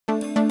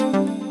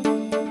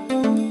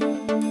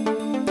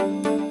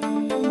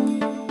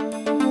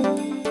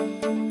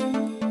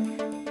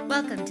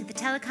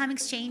Telecom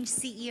Exchange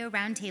CEO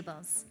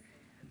Roundtables,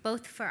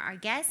 both for our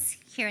guests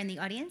here in the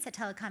audience at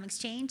Telecom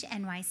Exchange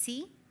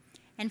NYC,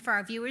 and for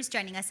our viewers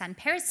joining us on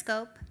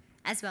Periscope,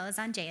 as well as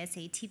on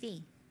JSA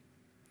TV.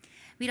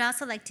 We'd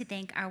also like to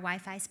thank our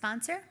Wi-Fi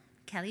sponsor,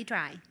 Kelly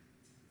Dry.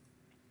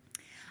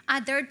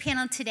 Our third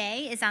panel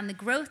today is on the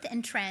growth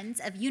and trends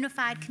of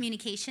unified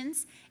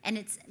communications and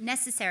its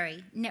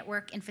necessary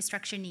network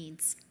infrastructure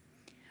needs.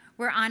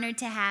 We're honored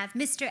to have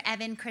Mr.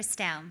 Evan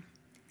Kirstel,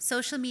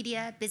 social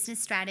media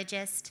business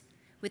strategist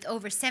with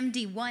over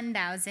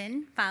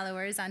 71,000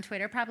 followers on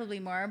Twitter, probably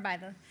more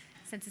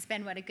since it's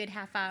been, what, a good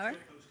half hour?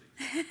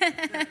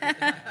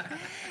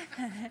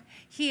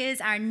 He is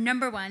our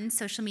 #1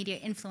 social media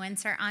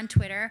influencer on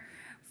Twitter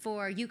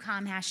for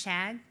UCOM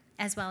hashtag,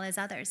 as well as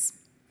others.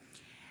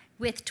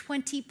 With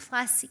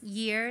 20+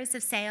 years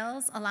of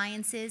sales,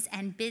 alliances,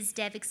 and biz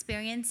dev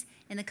experience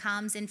in the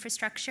comms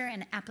infrastructure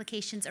and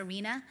applications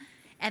arena,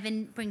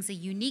 Evan brings a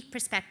unique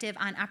perspective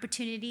on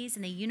opportunities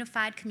in the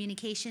unified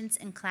communications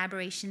and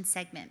collaboration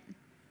segment,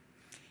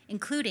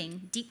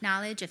 including deep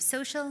knowledge of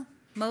social,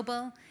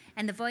 mobile,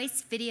 and the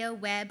voice, video,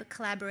 web,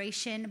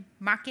 collaboration,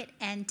 market,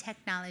 and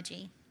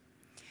technology.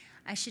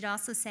 I should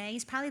also say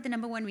he's probably the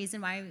 #1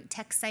 reason why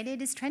TEX Cited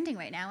is trending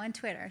right now on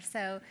Twitter.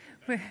 So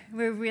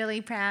we're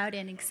really proud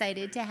and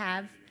excited to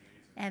have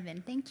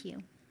Evan. Thank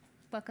you.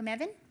 Welcome,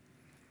 Evan.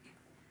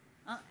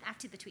 Oh,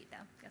 after the tweet,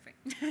 though. Go for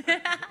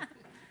it.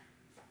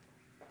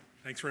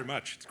 Thanks very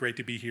much. It's great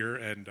to be here,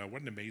 and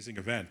what an amazing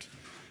event.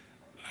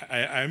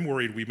 I'm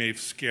worried we may have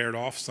scared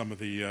off some of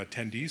the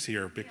attendees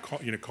here,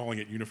 calling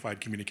it unified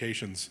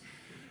communications.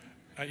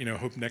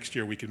 Hope next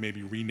year we could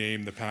maybe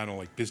rename the panel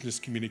like business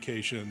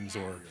communications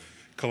or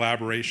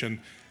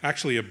collaboration.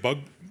 Actually, a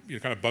kind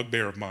of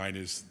bugbear of mine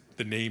is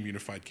the name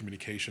unified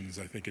communications.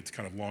 I think it's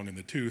kind of long in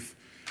the tooth,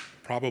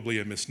 probably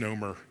a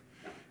misnomer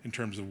in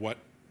terms of what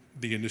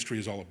the industry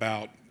is all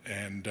about,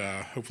 and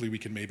hopefully we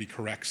can maybe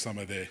correct some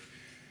of the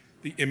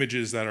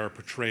images that are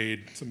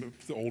portrayed, some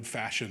of the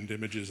old-fashioned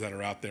images that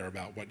are out there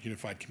about what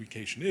unified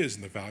communication is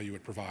and the value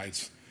it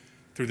provides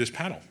through this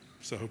panel.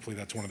 So hopefully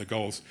that's one of the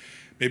goals.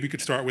 Maybe we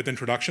could start with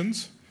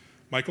introductions.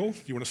 Michael,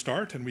 you want to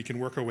start? And we can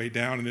work our way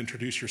down and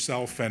introduce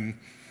yourself and,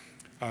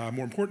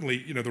 more importantly,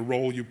 the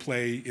role you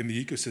play in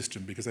the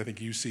ecosystem, because I think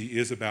UC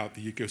is about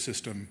the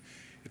ecosystem.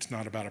 It's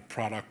not about a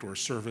product or a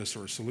service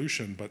or a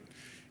solution, but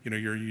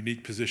your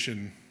unique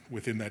position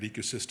within that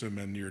ecosystem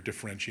and your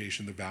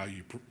differentiation, the value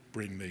you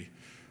bring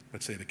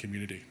let's say, the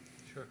community.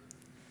 Sure.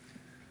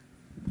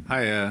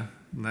 Hi,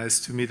 nice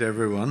to meet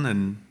everyone.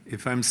 And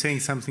if I'm saying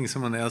something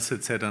someone else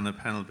had said on the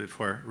panel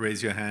before,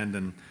 raise your hand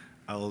and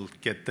I'll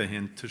get the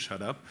hint to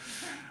shut up.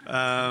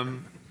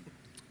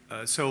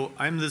 So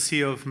I'm the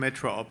CEO of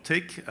Metro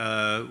Optic.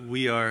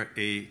 We are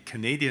a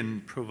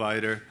Canadian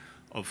provider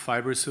of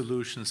fiber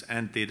solutions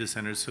and data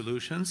center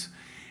solutions.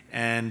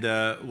 And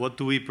what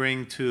do we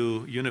bring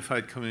to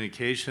unified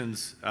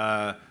communications?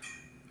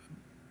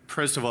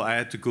 First of all, I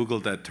had to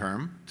Google that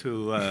term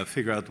to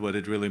figure out what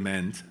it really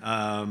meant.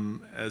 But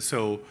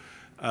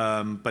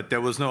there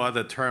was no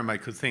other term I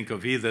could think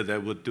of either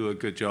that would do a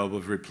good job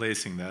of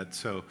replacing that.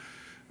 So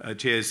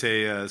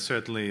JSA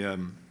certainly,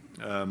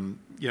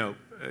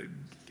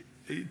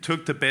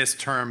 took the best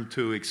term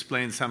to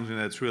explain something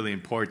that's really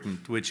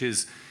important, which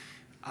is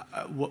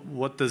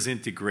what does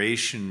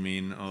integration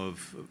mean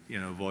of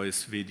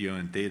voice, video,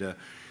 and data?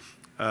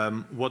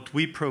 What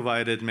we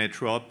provide at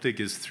Metro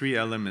Optic is 3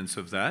 elements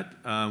of that.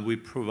 We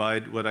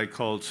provide what I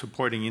call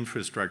supporting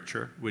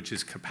infrastructure, which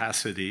is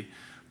capacity,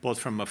 both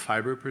from a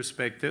fiber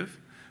perspective,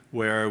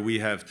 where we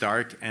have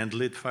dark and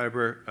lit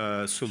fiber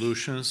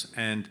solutions,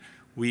 and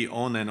we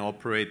own and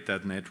operate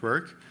that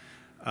network.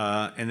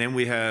 And then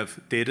we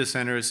have data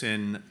centers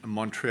in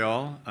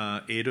Montreal,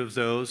 8 of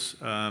those,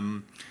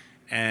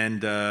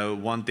 and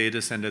 1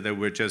 data center that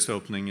we're just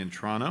opening in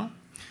Toronto.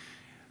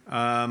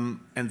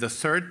 And the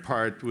third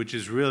part, which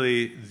is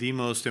really the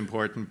most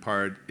important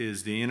part,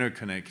 is the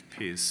interconnect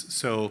piece.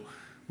 So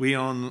we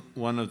own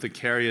one of the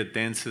carrier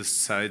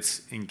densest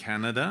sites in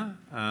Canada,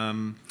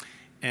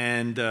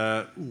 and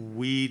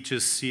we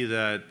just see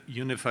that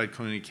unified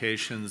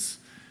communications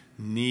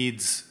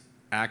needs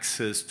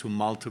access to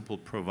multiple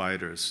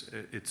providers.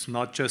 It's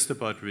not just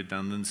about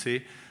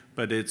redundancy,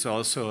 but it's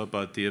also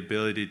about the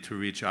ability to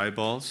reach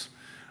eyeballs.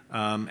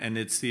 And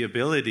it's the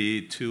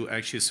ability to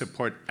actually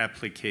support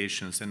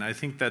applications. And I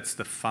think that's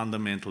the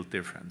fundamental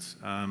difference.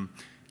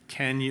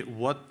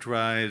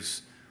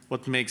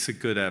 What makes a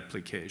good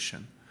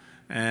application?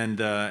 And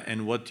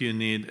what do you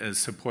need as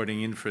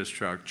supporting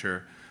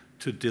infrastructure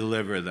to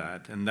deliver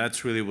that? And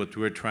that's really what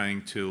we're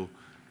trying to,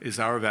 is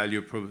our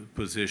value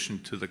proposition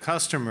to the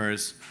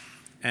customers,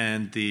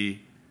 and the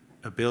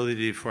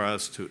ability for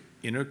us to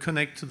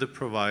interconnect to the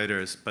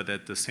providers, but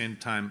at the same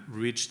time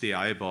reach the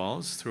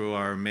eyeballs through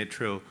our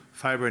Metro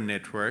fiber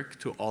network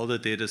to all the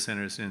data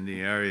centers in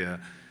the area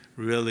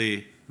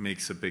really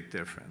makes a big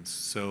difference.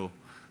 So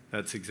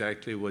that's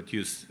exactly what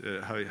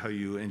how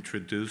you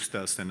introduced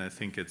us, and I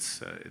think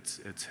it's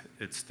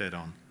dead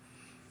on.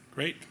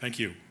 Great, thank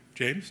you.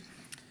 James?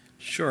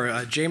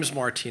 Sure. James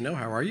Martino,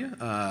 how are you?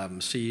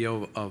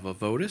 CEO of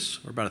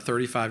Avotis. We're about a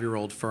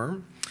 35-year-old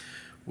firm.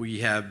 We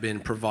have been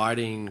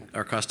providing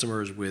our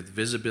customers with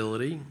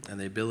visibility and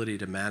the ability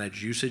to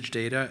manage usage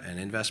data and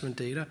investment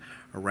data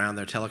around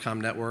their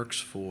telecom networks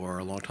for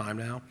a long time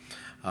now.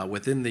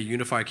 Within the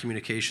unified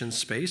communications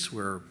space,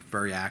 we're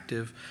very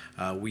active.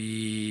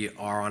 We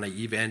are on an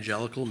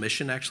evangelical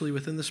mission, actually,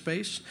 within the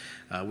space.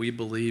 We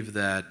believe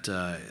that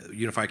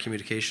unified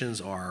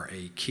communications are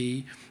a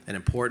key and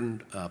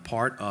important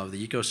part of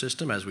the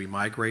ecosystem as we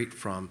migrate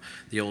from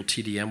the old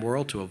TDM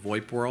world to a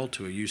VoIP world,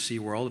 to a UC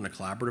world, and a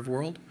collaborative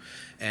world.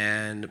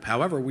 And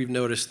however, we've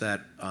noticed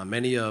that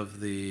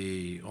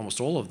almost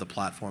all of the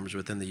platforms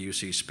within the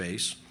UC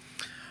space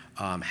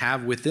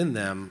have within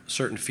them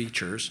certain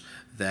features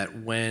that,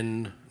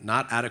 when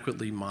not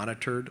adequately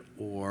monitored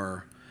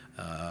or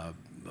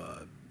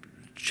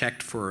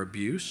checked for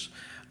abuse,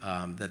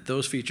 that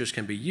those features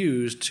can be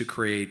used to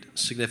create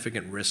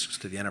significant risks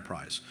to the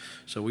enterprise.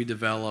 So we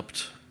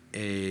developed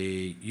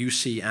a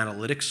UC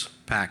analytics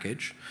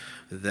package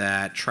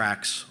that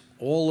tracks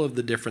all of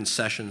the different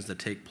sessions that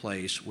take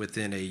place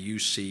within a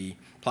UC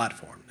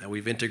platform. And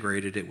we've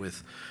integrated it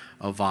with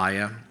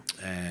Avaya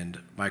and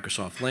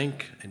Microsoft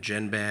Link and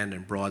Genband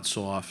and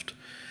BroadSoft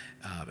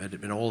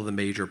and all of the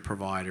major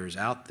providers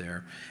out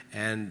there.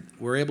 And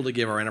we're able to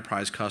give our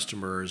enterprise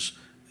customers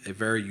a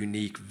very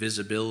unique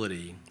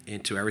visibility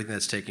into everything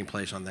that's taking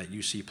place on that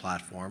UC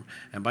platform.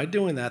 And by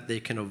doing that, they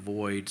can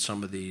avoid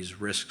some of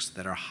these risks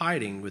that are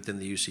hiding within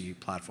the UC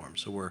platform.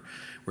 So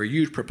we're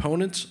huge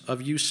proponents of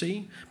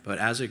UC, but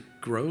as it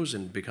grows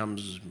and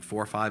becomes $4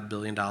 or $5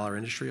 billion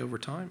industry over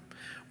time,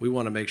 we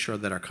want to make sure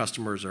that our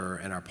customers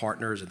and our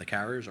partners and the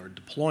carriers are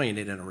deploying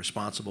it in a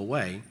responsible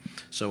way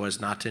so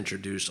as not to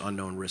introduce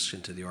unknown risks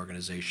into the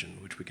organization,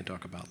 which we can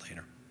talk about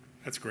later.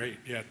 That's great.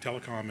 Yeah,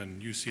 Telecom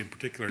and UC in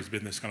particular has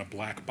been this kind of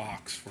black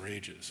box for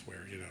ages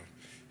where, you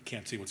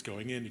can't see what's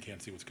going in, you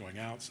can't see what's going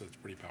out, so it's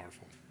pretty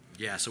powerful.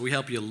 Yeah, so we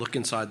help you look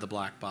inside the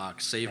black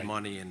box, save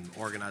money, and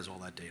organize all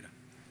that data.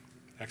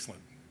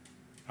 Excellent.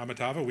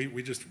 Amitava,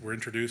 we're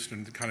introduced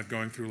and kind of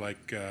going through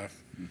like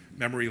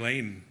memory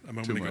lane a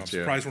moment ago. I'm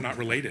surprised we're not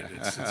related.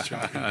 It's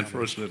shocking.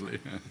 Unfortunately.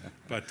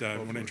 But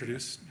want to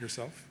introduce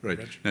yourself? Right.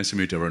 Reg? Nice to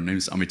meet you. Our name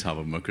is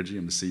Amitava Mukherjee.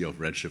 I'm the CEO of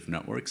Redshift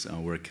Networks.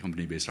 We're a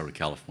company based out of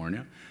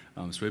California.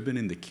 So we've been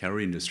in the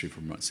carrier industry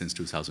since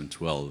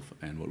 2012.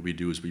 And what we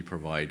do is we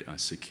provide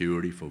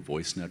security for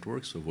voice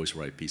networks, so voice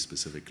over IP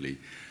specifically.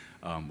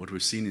 What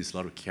we've seen is a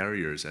lot of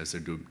carriers, as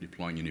they're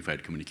deploying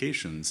unified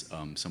communications,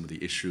 some of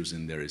the issues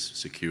in there is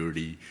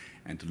security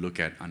and to look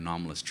at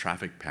anomalous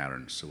traffic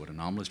patterns. So what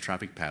anomalous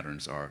traffic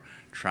patterns are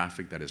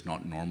traffic that is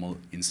not normal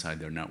inside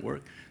their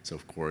network. So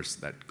of course,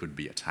 that could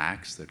be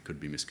attacks, that could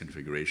be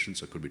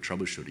misconfigurations, or it could be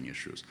troubleshooting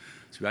issues.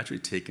 So we've actually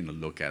taken a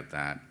look at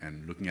that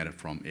and looking at it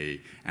from an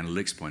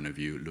analytics point of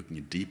view,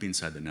 looking deep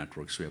inside the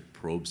network. So we have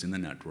probes in the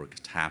network,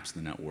 taps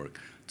in the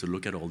network, to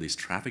look at all these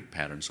traffic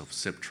patterns of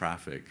SIP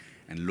traffic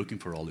and looking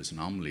for all these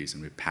anomalies,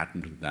 and we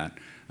patented that.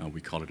 We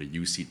call it a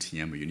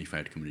UCTM, a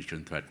Unified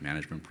Communication Threat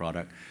Management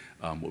product.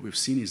 What we've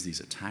seen is these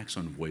attacks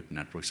on VoIP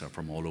networks are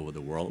from all over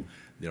the world.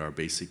 There are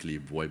basically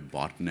VoIP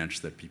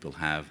botnets that people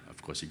have.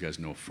 Of course, you guys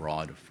know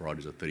fraud. Fraud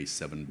is a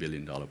 $37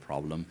 billion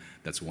problem.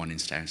 That's one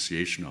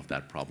instantiation of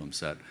that problem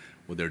set.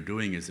 What they're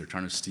doing is they're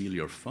trying to steal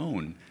your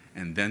phone,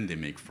 and then they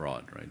make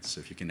fraud, right? So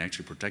if you can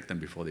actually protect them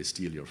before they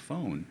steal your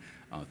phone,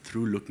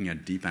 through looking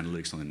at deep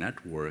analytics on the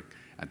network,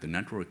 at the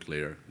network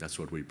layer, that's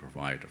what we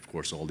provide. Of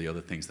course, all the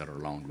other things that are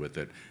along with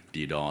it,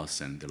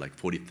 DDoS, and there are like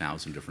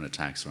 40,000 different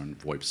attacks around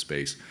VoIP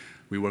space.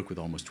 We work with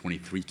almost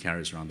 23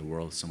 carriers around the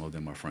world. Some of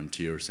them are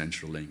Frontier,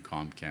 CenturyLink,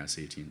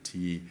 Comcast,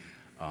 AT&T,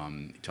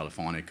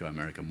 Telefonica,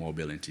 America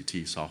Mobile,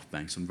 NTT,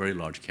 SoftBank, some very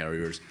large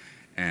carriers.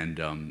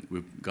 And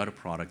we've got a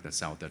product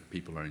that's out that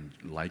people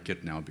like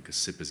it now because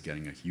SIP is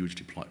getting a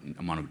huge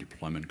amount of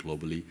deployment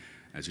globally.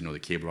 As you know, the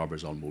cable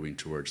robbers are all moving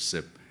towards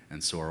SIP,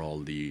 and so are all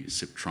the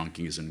SIP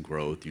trunking is in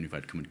growth,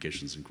 unified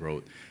communications in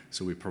growth.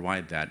 So we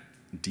provide that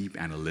deep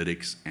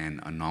analytics and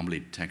anomaly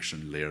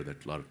detection layer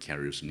that a lot of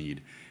carriers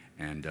need.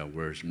 And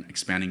we're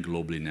expanding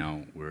globally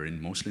now. We're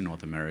in mostly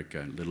North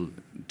America, little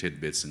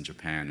tidbits in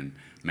Japan and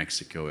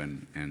Mexico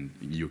and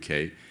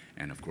UK.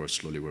 And of course,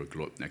 slowly we're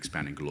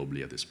expanding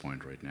globally at this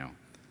point right now.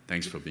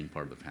 Thanks for being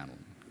part of the panel.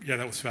 Yeah,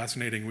 that was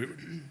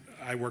fascinating.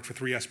 I worked for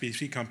 3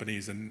 SBC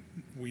companies, and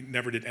we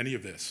never did any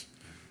of this.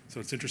 So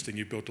it's interesting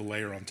you built a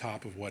layer on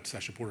top of what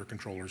session border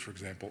controllers, for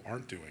example,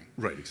 aren't doing.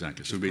 Right,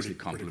 exactly. So we basically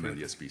complement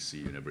the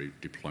SBC in every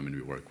deployment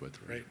we work with.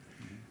 Right.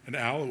 Mm-hmm. And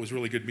Al, it was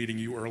really good meeting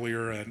you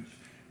earlier, and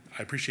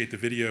I appreciate the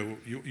video.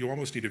 You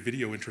almost need a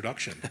video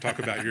introduction. Talk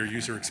about your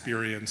user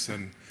experience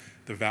and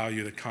the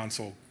value that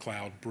Console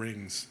Cloud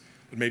brings.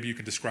 But maybe you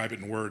could describe it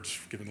in words,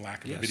 given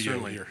lack of a video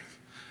certainly. here.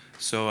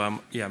 So,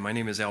 my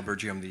name is Al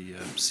Bergi. I'm the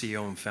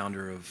CEO and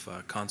founder of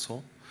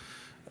Console.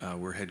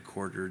 We're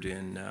headquartered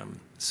in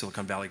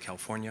Silicon Valley,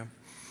 California,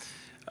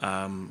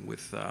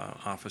 with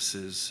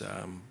offices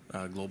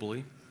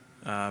globally.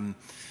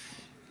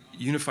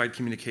 Unified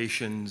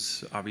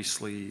communications,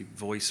 obviously,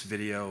 voice,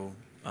 video,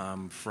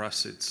 For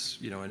us, it's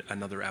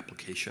another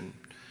application,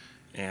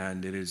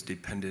 and it is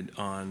dependent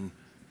on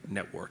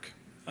network.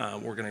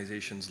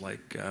 Organizations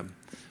like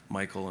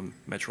Michael and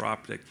Metro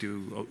Optic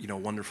do a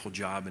wonderful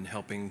job in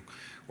helping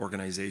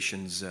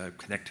organizations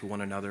connect to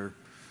one another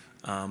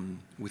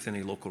within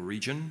a local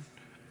region.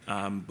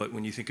 But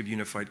when you think of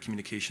unified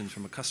communications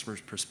from a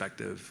customer's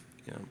perspective,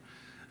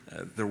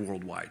 they're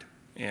worldwide.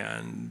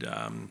 And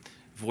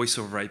voice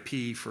over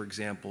IP, for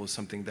example, is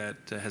something that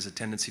has a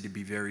tendency to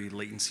be very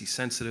latency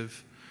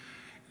sensitive.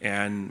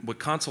 And what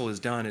Console has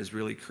done is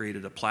really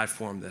created a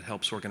platform that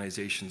helps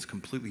organizations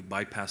completely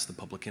bypass the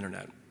public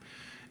internet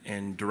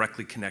and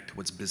directly connect to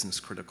what's business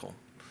critical.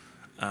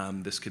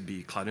 This could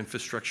be cloud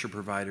infrastructure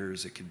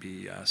providers, it could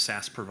be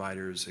SaaS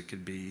providers, it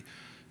could be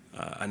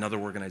another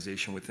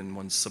organization within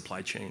one's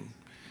supply chain,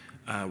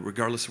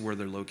 regardless of where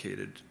they're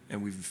located.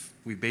 And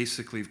we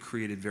basically have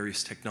created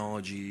various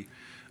technology,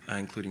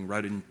 including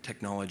routing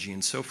technology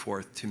and so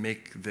forth, to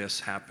make this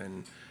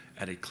happen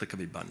at a click of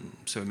a button.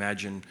 So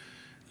imagine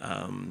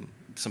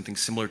something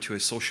similar to a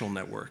social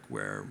network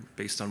where,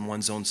 based on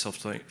one's own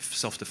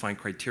self-defined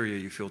criteria,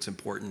 you feel it's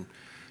important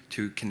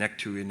to connect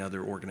to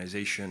another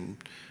organization.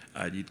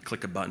 You'd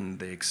click a button,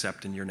 they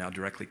accept, and you're now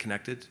directly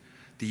connected.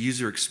 The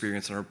user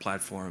experience on our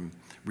platform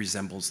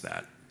resembles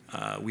that.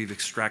 We've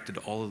extracted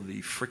all of the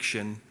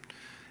friction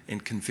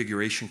and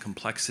configuration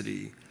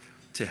complexity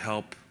to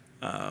help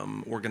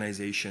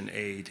organization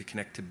A to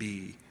connect to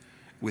B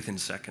within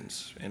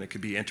seconds. And it could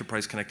be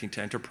enterprise connecting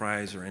to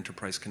enterprise, or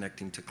enterprise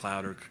connecting to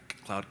cloud, or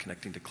cloud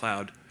connecting to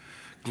cloud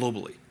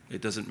globally.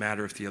 It doesn't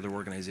matter if the other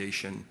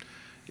organization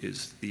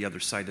is the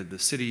other side of the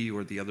city,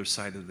 or the other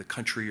side of the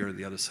country, or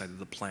the other side of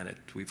the planet.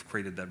 We've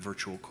created that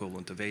virtual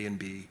equivalent of A and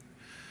B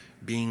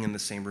being in the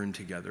same room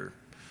together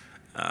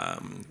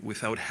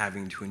without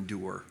having to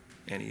endure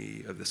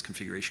any of this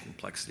configuration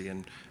complexity.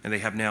 And they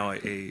have now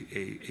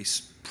a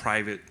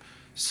private,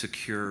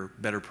 secure,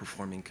 better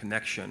performing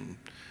connection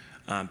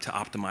to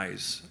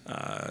optimize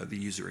the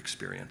user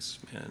experience.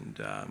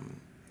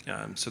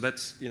 And so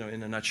that's, in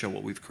a nutshell,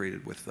 what we've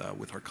created with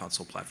our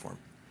Console platform.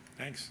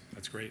 Thanks.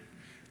 That's great.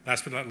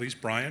 Last but not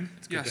least, Brian,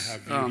 it's good to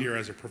have you here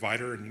as a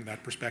provider and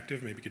that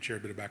perspective. Maybe you could share a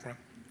bit of background.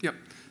 Yep.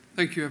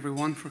 Thank you,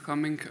 everyone, for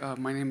coming.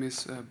 My name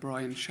is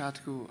Brian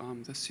Shatku.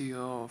 I'm the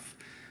CEO of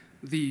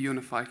the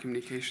Unify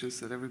Communications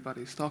that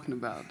everybody's talking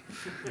about.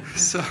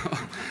 So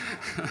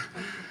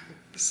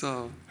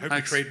I hope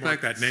you trademark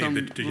that name.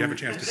 Did you have a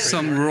chance to trademark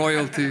some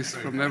royalties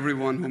from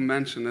everyone who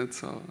mentioned it,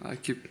 so I'm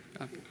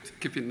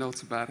keeping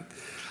notes about it.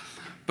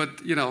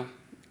 But,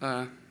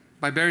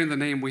 by bearing the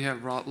name, we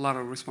have a lot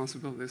of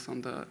responsibilities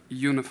on the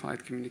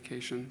unified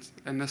communications.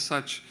 And as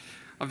such,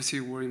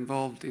 obviously, we're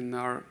involved in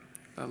our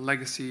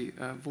legacy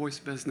voice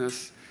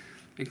business,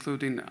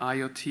 including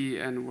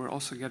IoT, and we're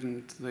also getting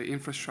into the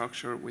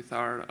infrastructure with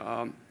our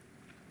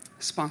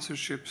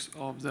sponsorships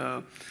of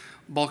the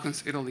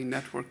Balkans-Italy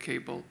network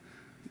cable.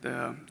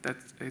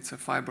 It's a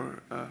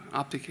fiber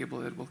optic cable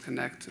that will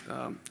connect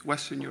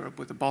Western Europe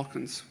with the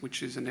Balkans,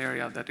 which is an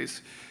area that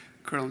is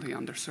currently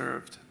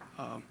underserved.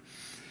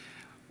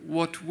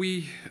 What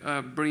we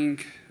bring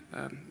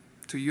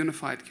to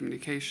unified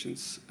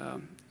communications,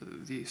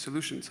 the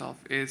solution itself,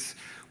 is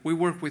we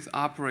work with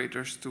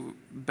operators to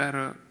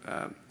better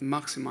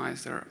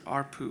maximize their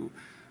ARPU,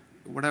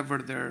 whatever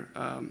their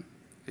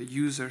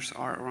users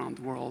are around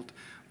the world,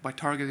 by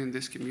targeting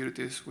these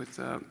communities with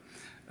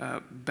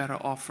better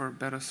offer,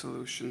 better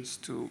solutions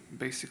to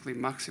basically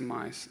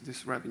maximize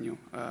this revenue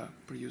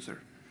per user.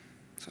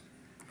 So.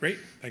 Great.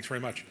 Thanks very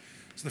much.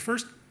 So the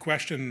first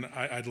question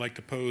I'd like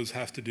to pose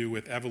has to do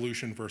with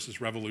evolution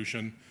versus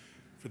revolution.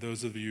 For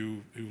those of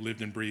you who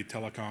lived and breathed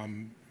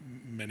telecom,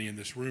 many in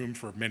this room,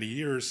 for many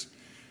years,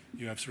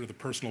 you have sort of the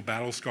personal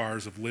battle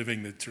scars of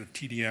living the sort of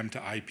TDM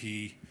to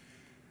IP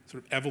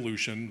sort of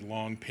evolution,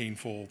 long,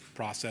 painful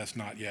process,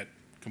 not yet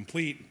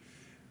complete.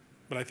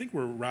 But I think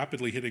we're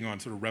rapidly hitting on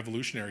sort of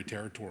revolutionary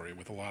territory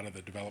with a lot of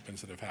the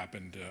developments that have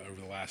happened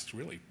over the last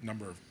really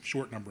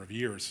short number of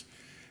years.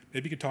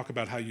 Maybe you could talk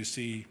about how you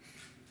see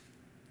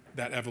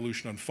that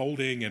evolution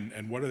unfolding,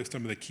 and what are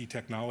some of the key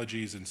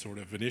technologies and sort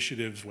of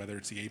initiatives, whether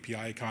it's the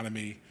API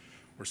economy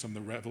or some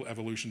of the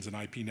evolutions in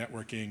IP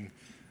networking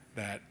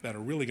that are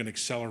really going to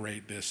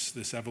accelerate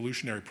this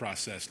evolutionary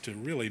process to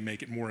really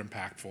make it more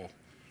impactful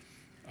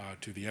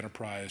to the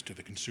enterprise, to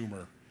the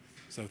consumer.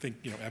 So I think,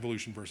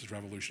 evolution versus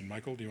revolution.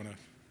 Michael, do you want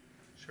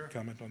to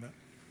comment on that?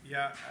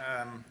 Yeah,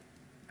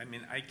 I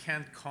mean, I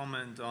can't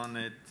comment on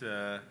it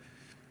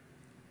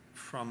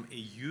from a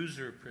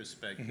user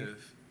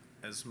perspective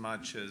as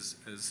much as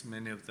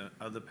many of the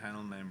other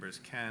panel members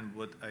can.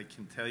 What I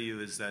can tell you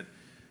is that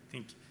I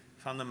think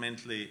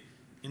fundamentally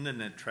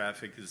internet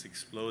traffic is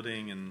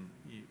exploding, and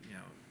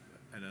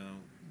I don't know,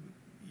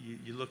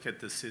 you look at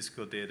the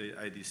Cisco data,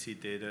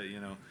 IDC data,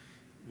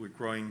 we're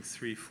growing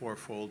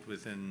 3-4-fold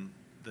within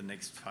the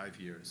next 5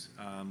 years.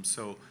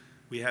 So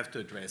we have to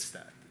address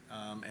that.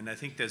 And I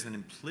think there's an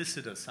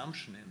implicit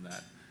assumption in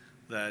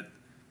that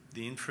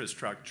the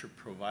infrastructure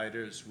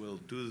providers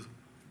will do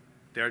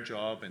their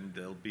job, and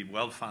they'll be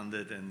well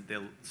funded, and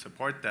they'll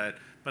support that.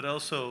 But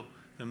also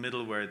the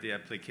middleware, the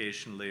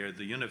application layer,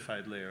 the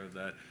unified layer of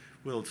that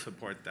will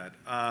support that.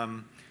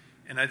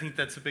 And I think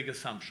that's a big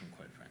assumption,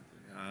 quite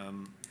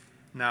frankly.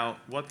 Now,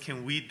 what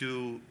can we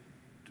do?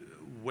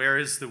 Where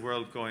is the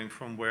world going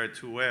from where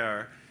to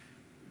where?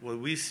 What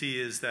we see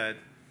is that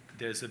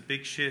there's a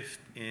big shift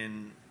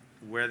in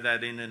where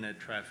that internet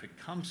traffic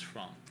comes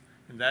from,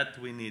 and that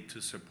we need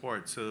to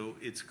support. So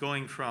it's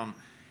going from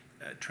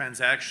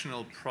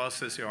transactional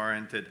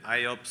process-oriented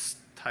IOPS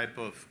type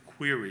of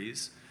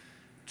queries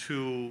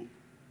to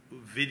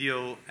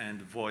video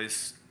and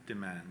voice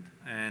demand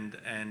and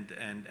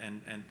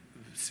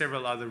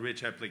several other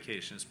rich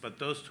applications, but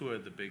those two are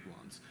the big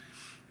ones.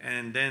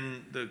 And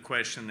then the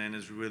question then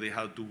is really,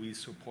 how do we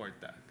support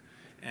that?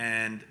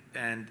 And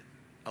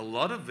a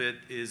lot of it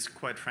is,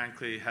 quite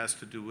frankly, has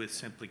to do with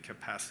simply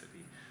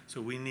capacity. So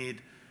we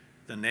need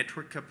the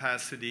network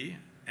capacity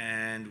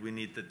and we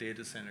need the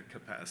data center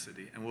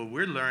capacity. And what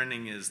we're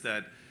learning is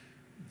that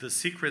the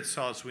secret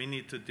sauce we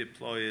need to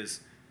deploy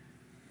is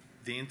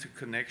the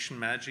interconnection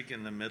magic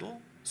in the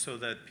middle, so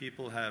that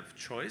people have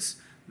choice,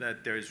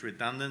 that there is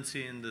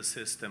redundancy in the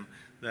system,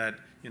 that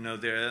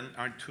there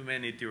aren't too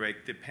many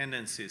direct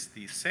dependencies.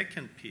 The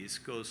second piece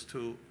goes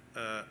to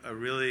a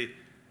really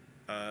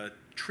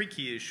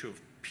tricky issue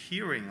of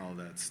peering all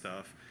that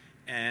stuff,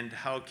 and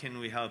how can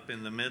we help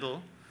in the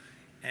middle.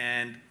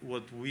 And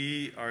what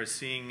we are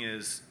seeing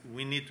is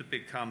we need to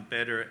become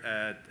better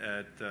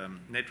at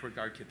network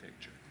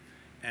architecture.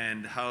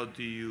 And how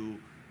do you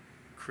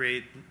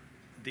create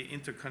the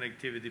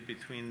interconnectivity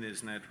between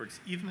these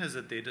networks, even as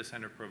a data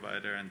center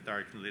provider and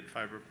dark and lit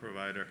fiber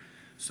provider,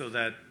 so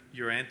that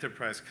your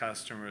enterprise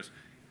customers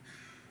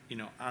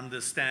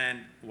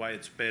understand why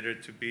it's better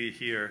to be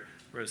here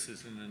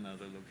versus in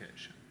another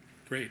location.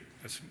 Great,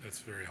 that's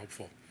very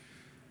helpful.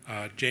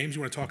 James,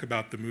 you want to talk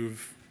about the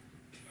move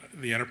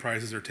the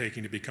enterprises are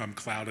taking to become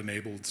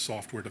cloud-enabled,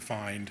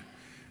 software-defined,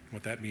 and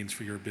what that means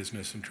for your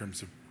business in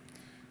terms of,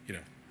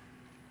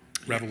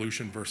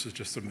 revolution versus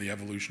just some of the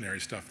evolutionary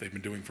stuff they've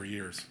been doing for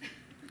years?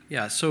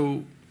 Yeah,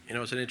 so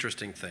it's an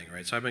interesting thing,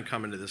 right? So I've been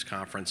coming to this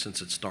conference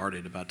since it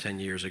started about 10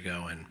 years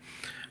ago, and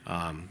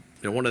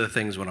one of the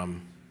things when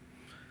I'm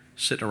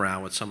sitting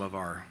around with some of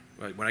our,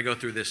 when I go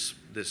through this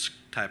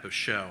type of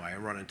show, I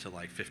run into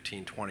like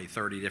 15, 20,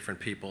 30 different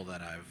people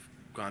that I've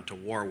gone to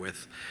war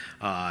with,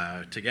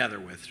 together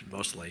with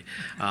mostly,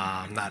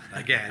 not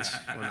against.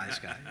 I'm a nice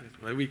guy.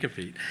 We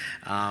compete,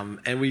 and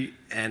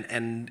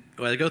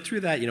when I go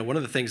through that, one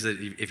of the things that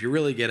if you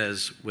really get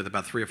us with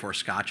about 3 or 4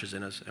 scotches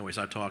in us, and we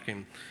start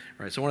talking,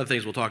 right? So one of the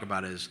things we'll talk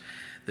about is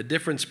the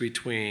difference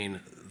between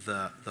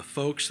the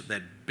folks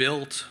that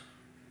built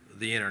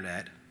the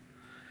internet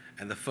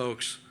and the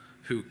folks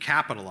who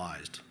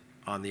capitalized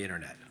on the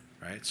internet.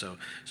 Right? So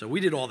we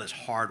did all this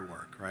hard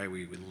work, right?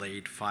 We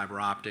laid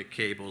fiber optic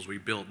cables, we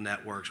built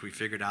networks, we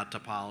figured out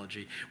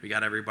topology, we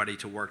got everybody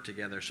to work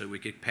together so we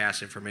could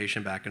pass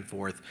information back and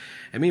forth.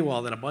 And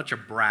meanwhile, then a bunch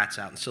of brats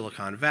out in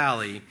Silicon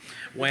Valley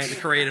went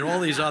and created all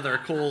these other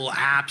cool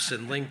apps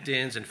and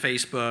LinkedIns and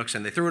Facebooks,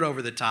 and they threw it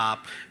over the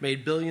top,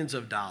 made billions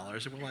of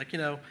dollars, and we're like,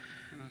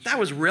 that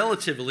was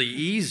relatively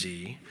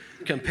easy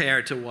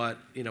compared to what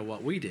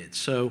we did.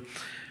 So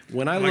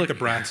when I look the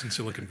brats in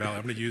Silicon Valley,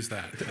 I'm going to use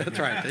that. That's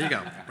right. There you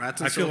go.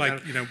 Brats in I feel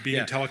Silicon like being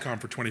in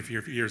telecom for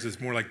 24 years is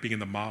more like being in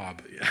the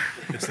mob.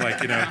 It's like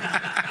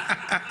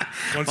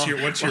once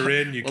you're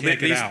in, you can't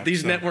get out.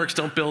 These networks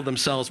don't build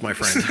themselves, my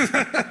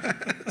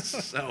friend.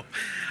 So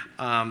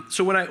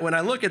when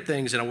I look at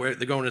things and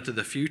they're going into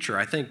the future,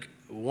 I think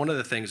one of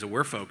the things that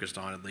we're focused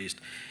on, at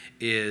least,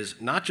 is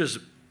not just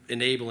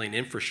enabling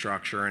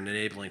infrastructure and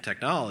enabling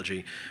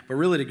technology, but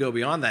really to go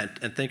beyond that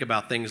and think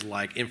about things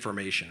like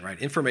information, right?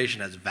 Information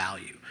has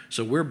value.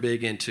 So we're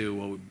big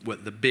into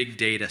what the big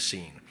data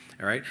scene,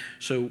 all right?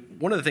 So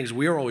one of the things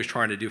we're always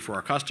trying to do for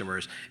our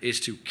customers is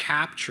to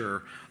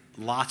capture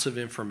lots of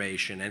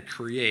information and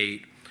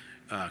create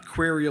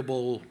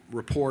queryable,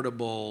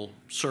 reportable,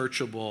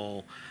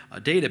 searchable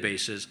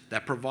databases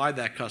that provide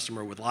that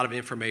customer with a lot of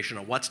information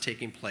on what's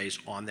taking place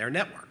on their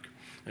network,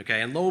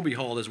 okay? And lo and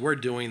behold, as we're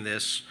doing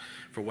this,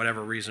 for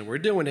whatever reason we're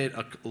doing it,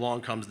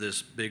 along comes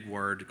this big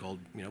word called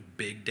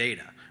big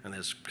data. And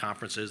there's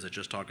conferences that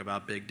just talk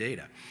about big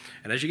data.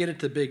 And as you get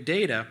into big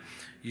data,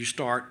 you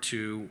start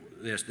to,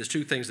 there's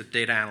 2 things that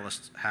data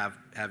analysts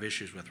have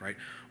issues with, right?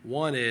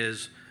 One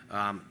is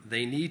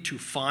they need to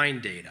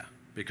find data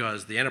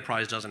because the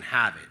enterprise doesn't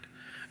have it.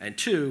 And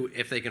 2,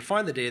 if they can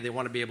find the data, they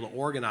want to be able to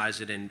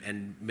organize it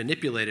and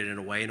manipulate it in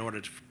a way in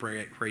order to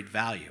create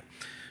value.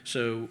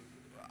 So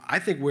I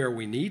think where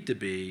we need to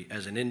be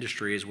as an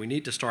industry is we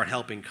need to start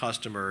helping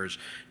customers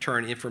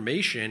turn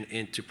information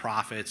into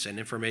profits and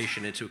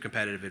information into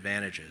competitive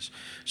advantages.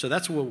 So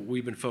that's what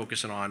we've been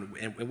focusing on.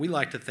 And we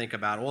like to think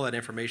about all that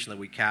information that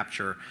we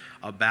capture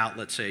about,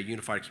 let's say, a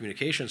unified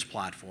communications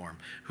platform.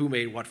 Who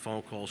made what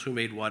phone calls, who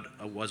made what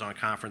was on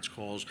conference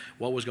calls,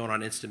 what was going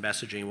on instant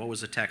messaging, what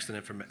was the text and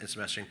instant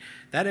messaging.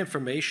 That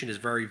information is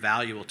very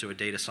valuable to a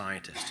data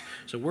scientist.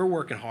 So we're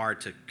working hard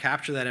to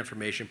capture that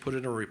information, put it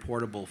in a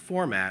reportable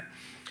format,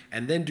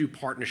 and then do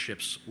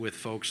partnerships with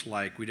folks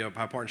like, we do a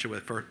partnership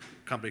with a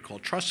company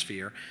called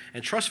TrustSphere,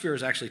 and TrustSphere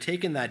has actually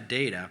taken that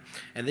data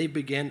and they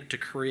begin to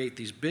create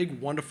these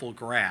big, wonderful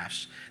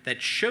graphs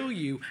that show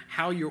you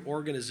how your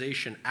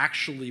organization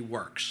actually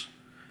works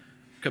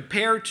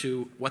compared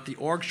to what the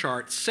org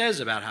chart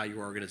says about how your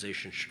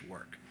organization should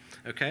work.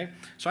 Okay?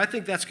 So I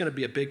think that's going to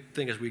be a big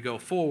thing as we go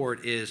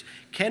forward is,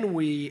 can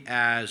we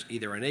as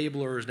either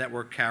enablers,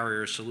 network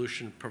carriers,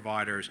 solution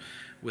providers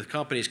with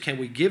companies, can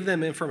we give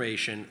them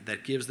information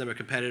that gives them a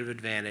competitive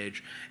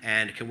advantage,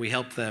 and can we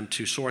help them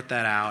to sort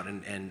that out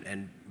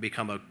and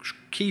become a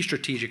key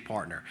strategic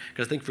partner?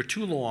 Because I think for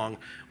too long,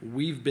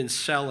 we've been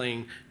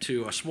selling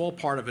to a small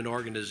part of an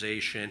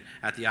organization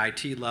at the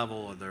IT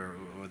level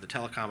or the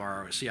telecom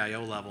or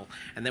CIO level,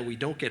 and then we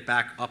don't get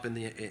back up in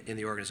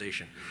the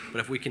organization.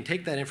 But if we can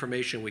take that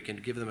information, we can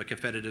give them a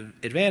competitive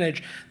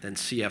advantage, then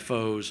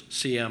CFOs,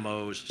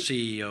 CMOs,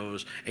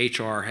 CEOs,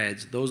 HR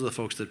heads, those are the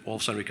folks that all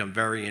of a sudden become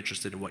very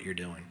interested in what you're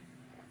doing.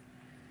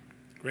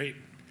 Great.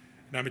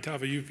 Now,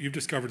 Amitava, you've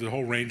discovered the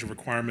whole range of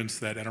requirements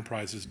that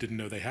enterprises didn't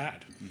know they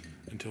had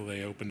until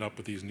they opened up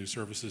with these new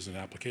services and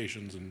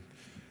applications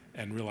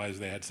and realized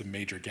they had some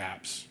major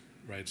gaps,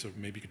 right? So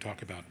maybe you could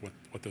talk about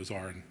what those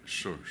are.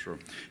 Sure.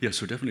 Yeah,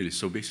 so definitely.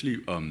 So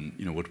basically,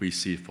 what we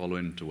see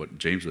following to what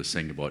James was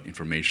saying about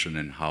information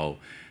and how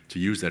to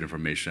use that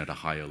information at a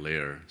higher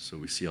layer. So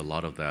we see a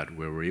lot of that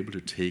where we're able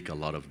to take a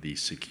lot of the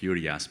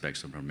security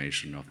aspects of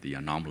information, of the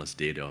anomalous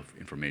data of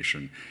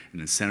information, and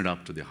then send it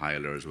up to the higher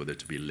layers, whether it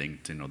to be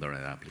linked in other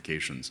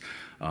applications.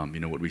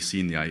 What we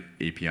see in the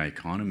API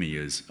economy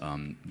is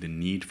the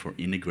need for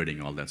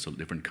integrating all that. So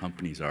different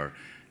companies are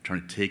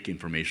trying to take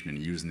information and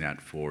using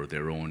that for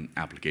their own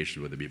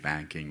applications, whether it be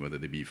banking, whether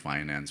they be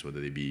finance,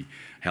 whether they be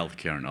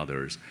healthcare and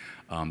others.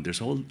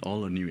 There's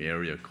all a new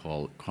area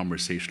called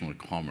conversational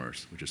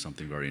commerce, which is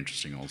something very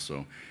interesting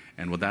also.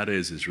 And what that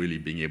is really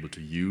being able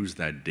to use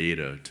that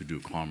data to do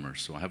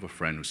commerce. So I have a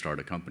friend who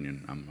started a company,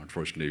 and I'm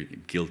unfortunately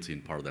guilty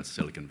in part of that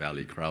Silicon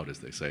Valley crowd, as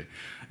they say.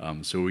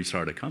 So we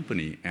started a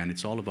company, and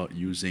it's all about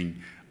using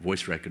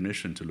voice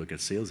recognition to look at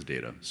sales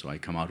data. So I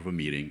come out of a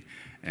meeting,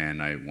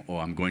 and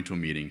I'm going to a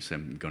meeting, so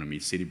I'm going to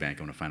meet Citibank.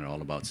 I want to find out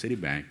all about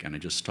Citibank, and I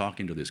just talk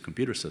into this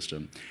computer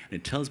system, and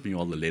it tells me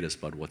all the latest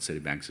about what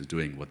Citibank is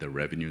doing, what their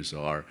revenues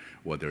are,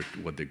 what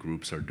their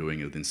groups are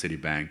doing within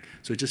Citibank.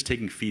 So it's just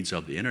taking feeds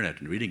off the internet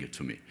and reading it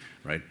to me,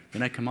 right?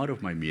 Then I come out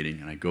of my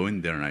meeting, and I go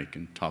in there, and I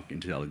can talk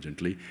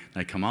intelligently,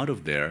 and I come out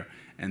of there,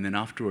 and then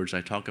afterwards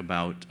I talk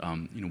about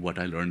what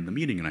I learned in the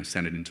meeting, and I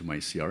send it into my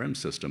CRM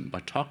system by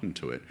talking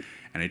to it,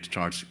 and it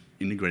starts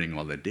integrating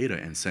all that data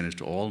and send it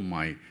to all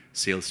my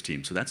sales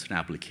team. So that's an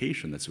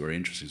application that's very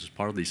interesting. So it's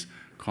part of this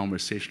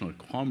conversational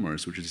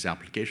commerce, which is these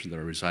applications that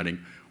are residing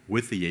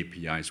with the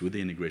APIs, with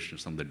the integration of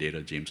some of the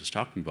data James was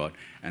talking about,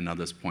 and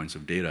other points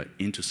of data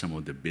into some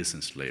of the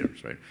business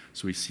layers, right?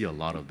 So we see a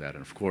lot of that.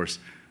 And of course,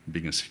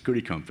 being a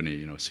security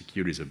company,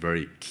 security is a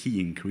very key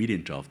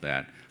ingredient of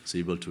that. So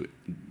you're able to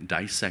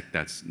dissect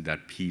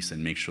that piece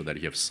and make sure that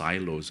you have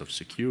silos of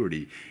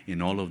security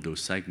in all of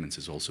those segments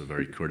is also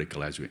very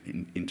critical as we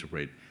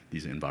integrate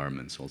these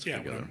environments also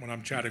together. When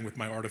I'm chatting with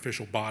my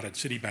artificial bot at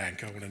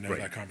Citibank, I want to know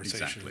that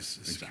conversation is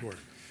secure.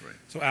 Right.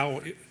 So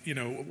Al,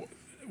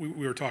 we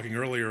were talking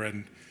earlier,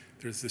 and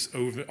there's this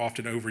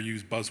often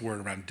overused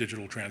buzzword around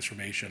digital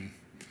transformation,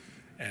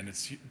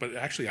 but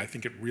actually I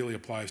think it really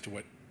applies to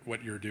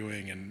what you're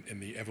doing in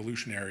the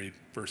evolutionary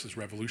versus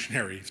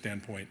revolutionary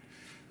standpoint.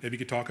 Maybe you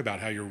could talk about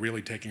how you're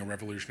really taking a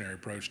revolutionary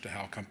approach to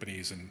how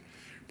companies and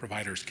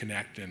providers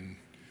connect and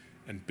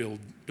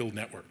build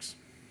networks.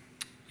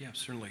 Yeah,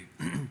 certainly.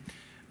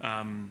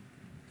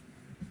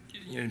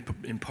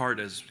 In part,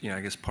 as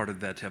I guess part of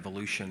that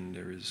evolution,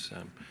 there is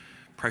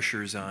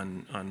pressures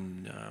on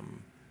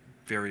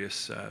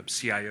various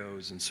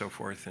CIOs and so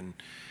forth, and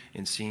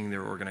in seeing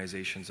their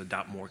organizations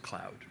adopt more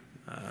cloud,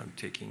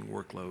 taking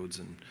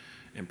workloads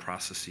and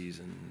processes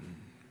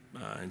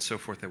and so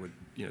forth that would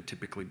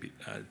typically be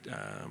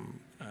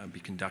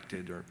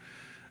conducted or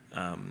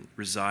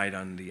reside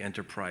on the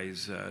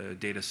enterprise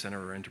data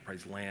center or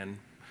enterprise LAN.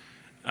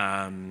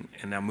 And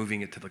now moving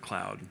it to the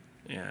cloud.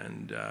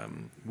 And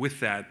with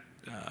that,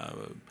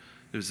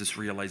 there's this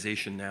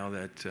realization now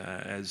that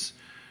as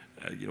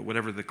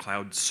whatever the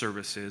cloud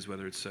service is,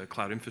 whether it's a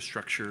cloud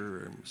infrastructure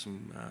or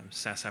some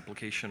SaaS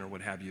application or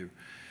what have you,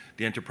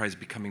 the enterprise is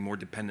becoming more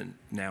dependent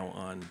now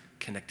on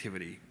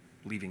connectivity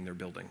leaving their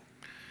building,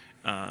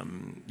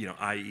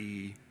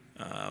 i.e.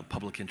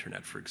 Public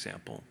internet, for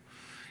example.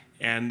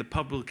 And the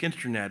public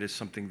internet is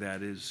something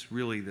that is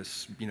really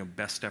this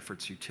best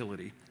efforts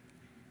utility,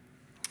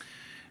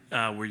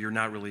 where you're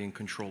not really in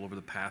control over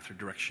the path or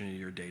direction of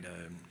your data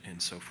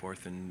and so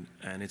forth, and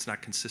it's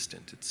not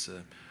consistent. It's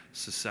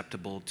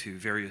susceptible to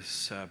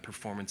various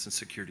performance and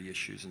security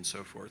issues and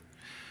so forth.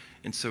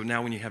 And so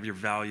now when you have your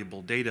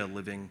valuable data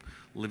living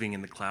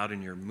in the cloud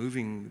and you're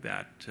moving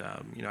that,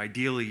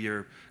 ideally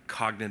you're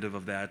cognitive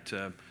of that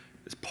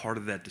as part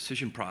of that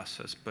decision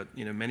process. But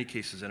in many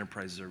cases,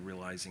 enterprises are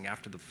realizing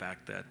after the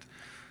fact that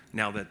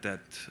now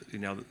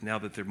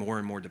that they're more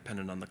and more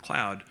dependent on the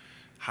cloud,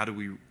 how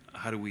do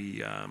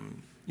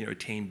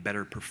attain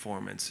better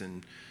performance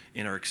in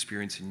our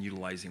experience in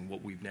utilizing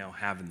what we now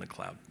have in the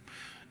cloud.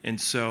 And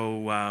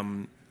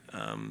so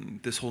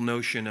this whole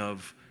notion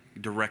of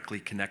directly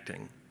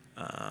connecting,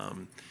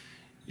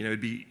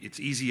 it's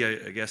easy,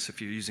 I guess, if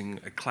you're using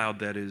a cloud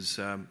that is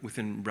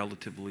within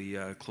relatively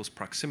close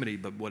proximity,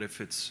 but what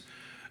if it's,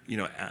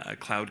 a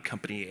cloud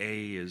company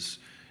A is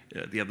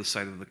the other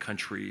side of the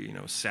country,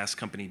 SaaS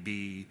company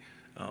B,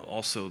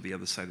 also the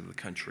other side of the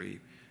country,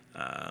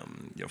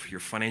 for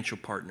your financial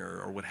partner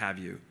or what have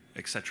you,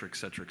 et cetera, et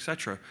cetera, et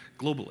cetera,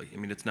 globally. I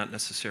mean, it's not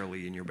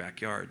necessarily in your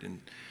backyard.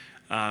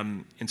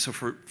 And so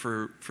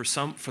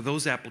for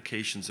those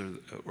applications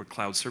or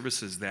cloud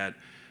services that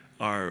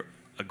are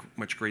a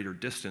much greater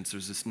distance,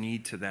 there's this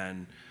need to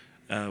then,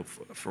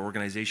 for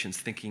organizations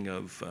thinking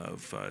of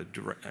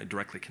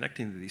directly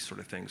connecting to these sort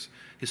of things.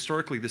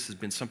 Historically, this has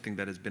been something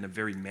that has been a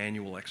very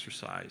manual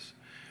exercise,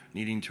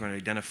 needing to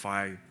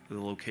identify the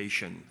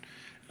location,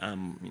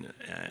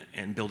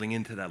 and building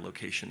into that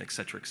location, et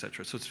cetera, et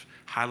cetera. So it's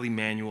highly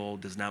manual,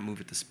 does not move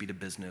at the speed of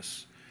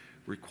business,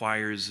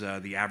 requires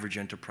the average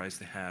enterprise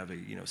to have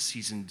a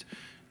seasoned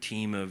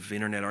team of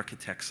internet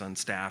architects on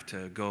staff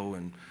to go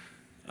and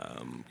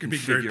Can be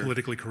very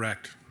politically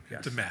correct. Yes.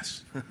 It's a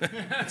mess.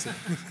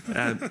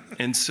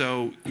 And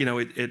so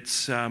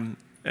it's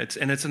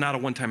not a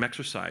one-time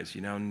exercise.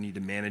 You need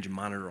to manage and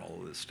monitor all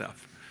of this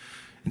stuff.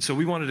 And so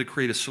we wanted to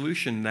create a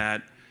solution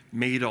that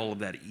made all of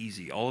that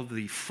easy. All of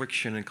the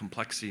friction and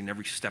complexity in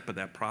every step of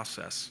that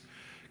process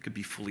could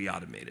be fully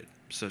automated,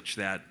 such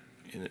that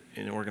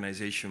an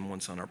organization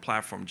once on our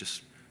platform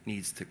just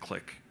needs to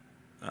click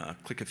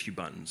a few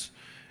buttons,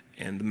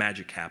 and the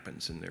magic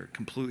happens, and they're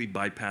completely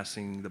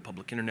bypassing the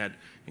public internet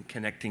and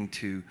connecting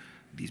to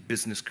these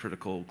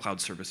business-critical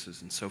cloud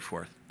services and so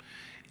forth.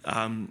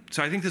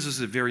 So I think this is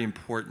a very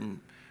important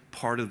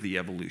part of the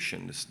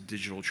evolution, this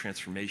digital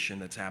transformation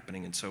that's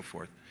happening and so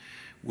forth,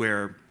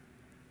 where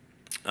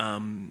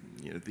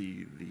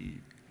the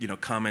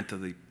comment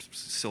of the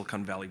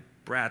Silicon Valley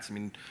brats, I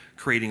mean,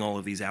 creating all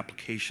of these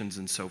applications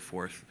and so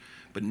forth,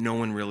 but no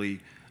one really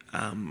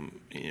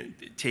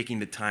taking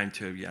the time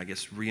to, I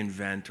guess,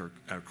 reinvent or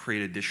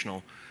create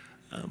additional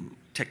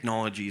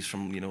technologies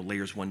from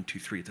layers 1, 2,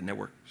 3 at the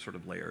network sort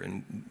of layer,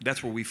 and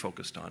that's where we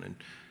focused on, and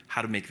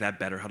how to make that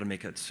better, how to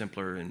make it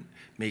simpler, and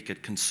make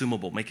it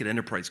consumable, make it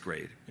enterprise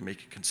grade, and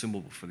make it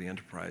consumable for the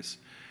enterprise,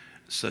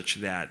 such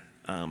that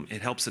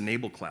it helps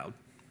enable cloud,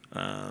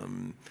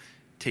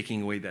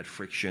 taking away that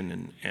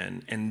friction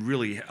and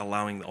really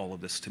allowing all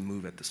of this to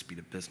move at the speed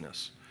of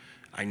business.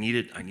 I need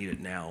it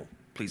now.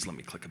 Please let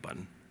me click a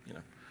button,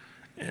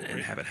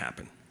 and have it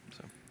happen.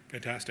 So.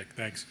 Fantastic,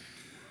 thanks.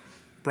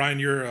 Brian,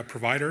 you're a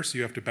provider, so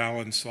you have to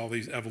balance all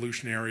these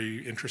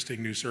evolutionary,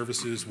 interesting new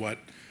services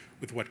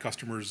with what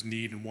customers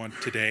need and want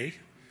today.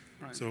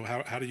 Right. So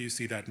how do you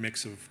see that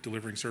mix of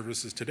delivering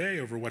services today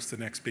over what's the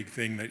next big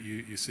thing that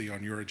you see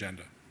on your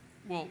agenda?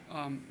 Well,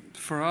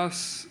 for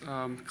us,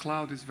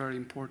 cloud is very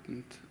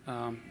important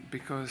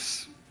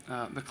because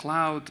the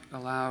cloud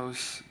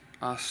allows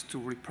us to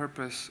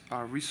repurpose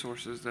our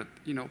resources that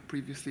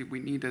previously we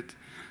needed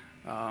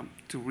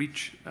to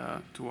reach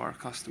to our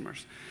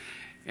customers,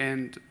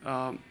 and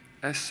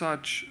as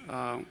such,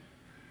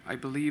 I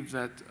believe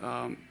that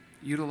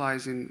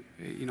utilizing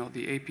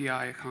the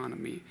API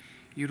economy,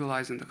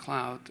 utilizing the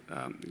cloud,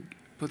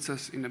 puts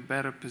us in a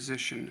better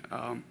position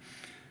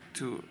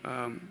to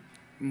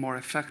more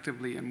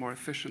effectively and more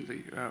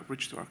efficiently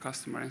reach to our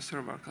customer and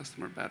serve our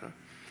customer better,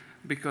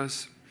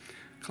 because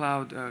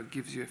cloud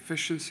gives you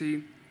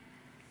efficiency,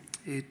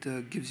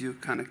 it gives you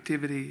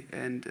connectivity,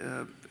 and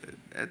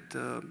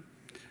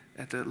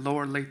at a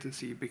lower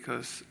latency,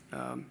 because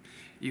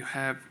you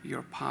have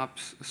your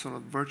POPs sort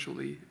of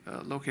virtually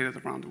located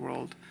around the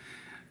world.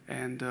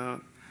 And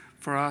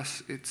for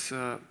us, it's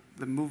the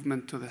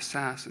movement to the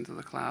SaaS and to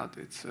the cloud.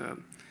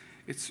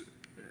 It's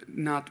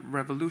not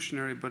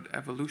revolutionary, but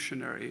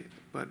evolutionary.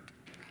 But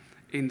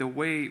in the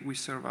way we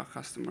serve our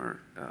customer,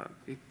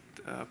 it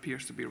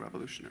appears to be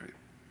revolutionary.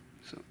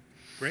 So.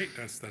 Great,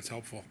 that's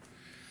helpful.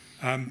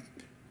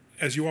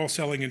 As you all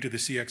selling into the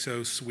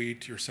CXO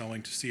suite, you're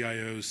selling to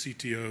CIOs,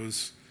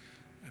 CTOs.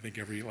 I think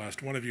every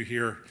last one of you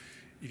here,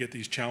 you get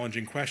these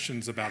challenging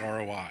questions about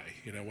ROI.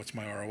 What's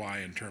my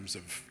ROI in terms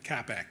of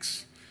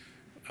CapEx?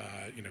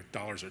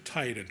 Dollars are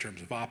tight in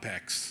terms of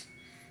OpEx.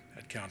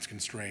 Headcount's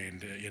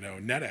constrained.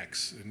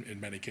 NetX in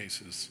many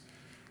cases,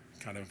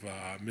 kind of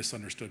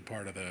misunderstood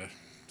part of the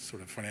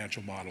sort of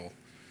financial model.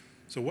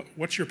 So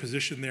what's your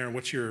position there?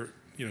 What's your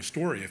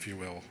story, if you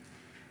will,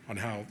 on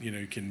how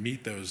you can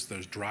meet those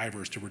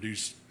drivers to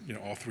reduce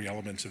all three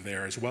elements of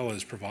there, as well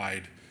as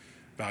provide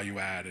value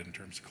add in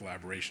terms of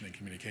collaboration and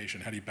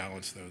communication? How do you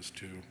balance those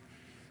two?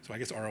 So I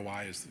guess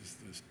ROI is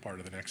part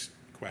of the next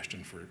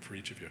question for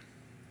each of you.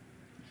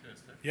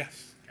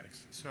 Yes.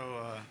 Thanks.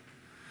 So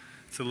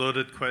it's a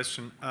loaded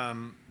question.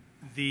 I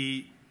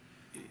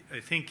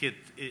think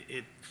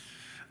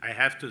I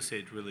have to say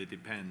it really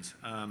depends.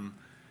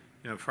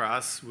 For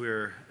us,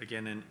 we're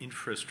again an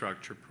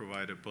infrastructure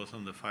provider, both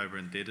on the fiber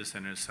and data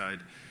center side.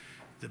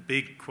 The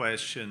big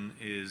question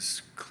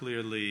is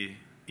clearly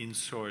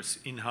in-house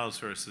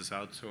versus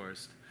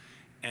outsourced.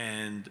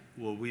 And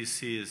what we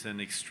see is an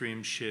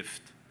extreme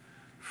shift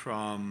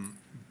from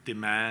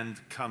demand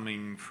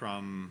coming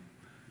from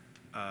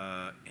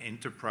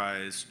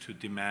enterprise to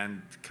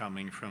demand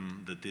coming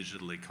from the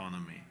digital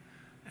economy.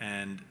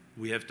 And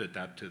we have to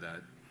adapt to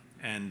that.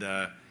 And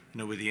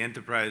with the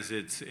enterprise,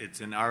 it's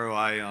an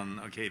ROI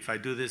on, okay, if I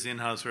do this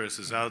in-house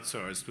versus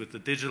outsourced. With the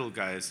digital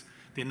guys,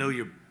 they know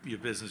your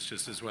business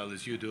just as well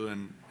as you do,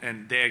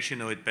 and they actually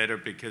know it better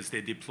because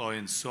they deploy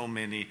in so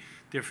many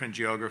different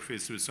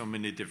geographies with so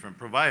many different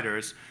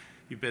providers.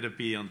 You better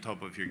be on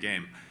top of your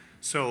game.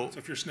 So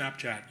if you're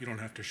Snapchat, you don't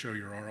have to show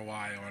your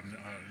ROI on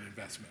an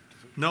investment.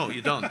 No,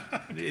 you don't.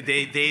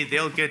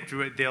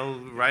 They'll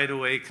right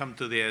away come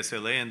to the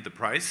SLA and the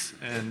price,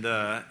 and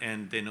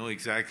they know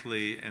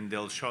exactly, and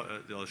they'll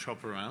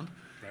shop around,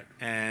 right.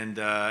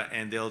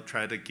 And they'll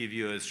try to give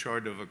you as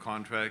short of a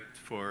contract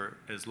for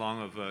as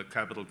long of a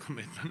capital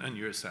commitment on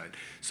your side.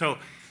 So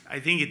I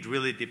think it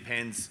really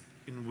depends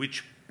in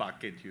which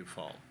bucket you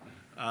fall,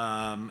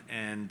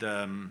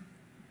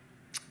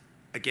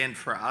 again,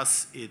 for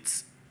us,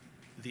 it's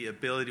the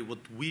ability. What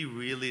we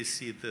really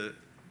see the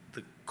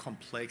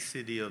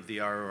complexity of the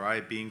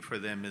ROI being for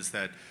them is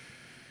that,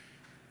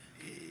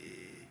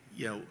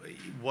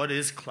 what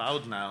is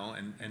cloud now,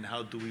 and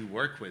how do we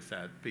work with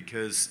that?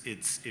 Because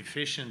it's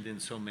efficient in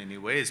so many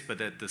ways, but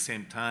at the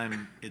same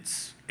time,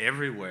 it's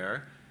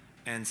everywhere,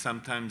 and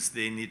sometimes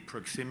they need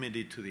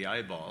proximity to the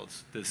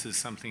eyeballs. This is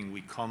something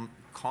we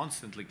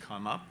constantly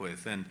come up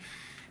with,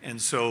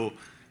 and so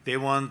they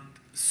want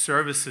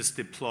services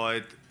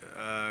deployed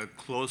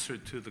closer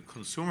to the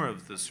consumer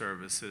of the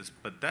services,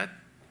 but that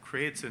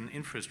creates an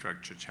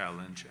infrastructure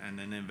challenge and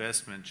an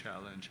investment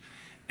challenge.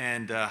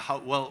 And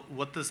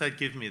what does that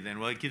give me then?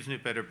 Well, it gives me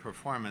better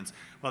performance.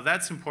 Well,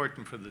 that's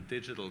important for the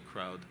digital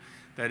crowd.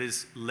 That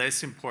is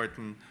less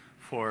important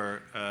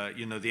for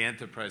the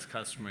enterprise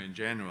customer in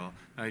general.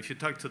 Now, if you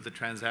talk to the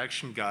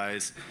transaction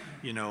guys,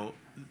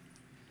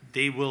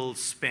 they will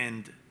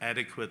spend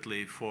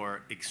adequately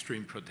for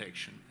extreme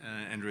protection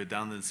and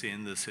redundancy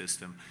in the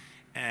system.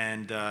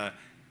 And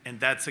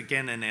that's,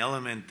 again, an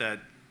element that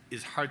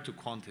is hard to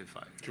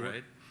quantify, sure.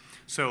 Right?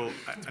 So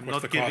I'm What's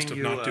not the cost giving of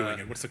you not doing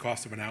it? What's the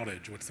cost of an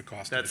outage? What's the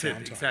cost of the downtime?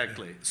 That's it,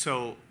 exactly. Yeah.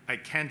 So I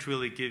can't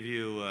really give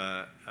you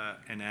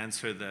an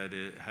answer that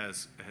it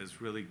has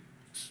really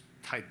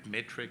tight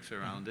metrics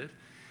around it.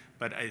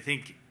 But I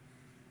think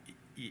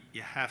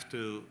you have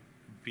to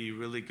be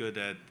really good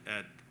at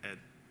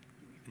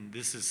and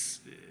this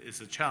is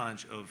a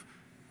challenge of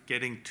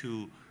getting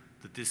to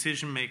the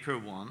decision maker,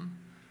 one,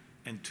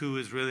 and two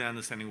is really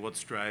understanding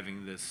what's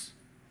driving this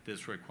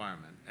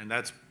requirement. And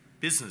that's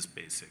business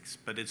basics,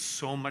 but it's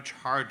so much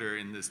harder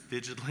in this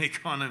digital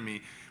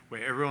economy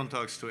where everyone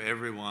talks to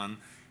everyone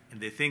and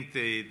they think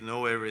they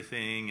know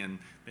everything, and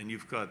then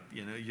you've got,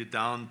 you're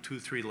down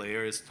 2-3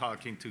 layers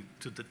talking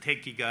to the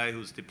techie guy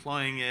who's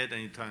deploying it,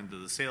 and you're talking to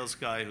the sales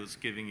guy who's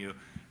giving you,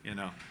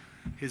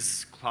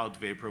 his cloud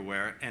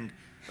vaporware. And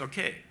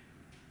okay,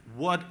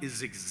 what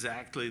is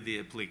exactly the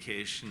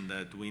application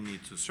that we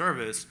need to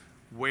service?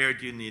 Where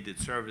do you need it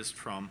serviced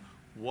from?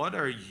 What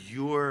are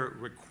your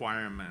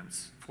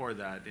requirements for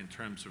that in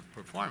terms of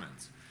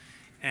performance?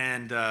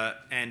 And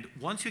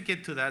once you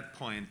get to that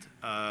point,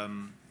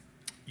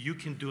 you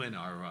can do an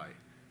ROI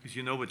because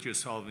you know what you're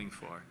solving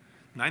for.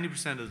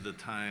 90% of the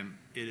time,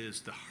 it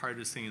is the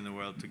hardest thing in the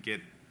world to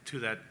get to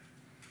the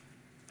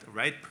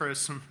right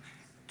person,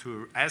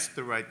 to ask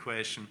the right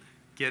question,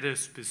 get a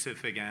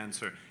specific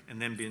answer,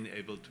 and then being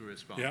able to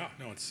respond. Yeah,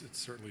 no, it's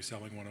certainly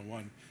selling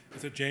 101.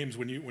 So James,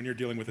 when you're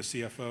dealing with a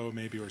CFO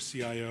maybe or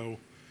CIO,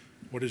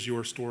 what is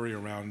your story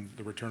around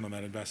the return on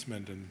that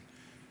investment? And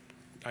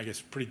I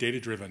guess pretty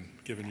data-driven,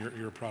 given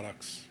your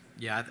products.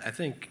 Yeah, I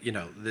think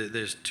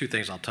there's two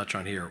things I'll touch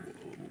on here.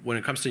 When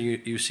it comes to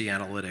UC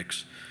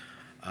analytics,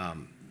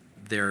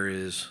 there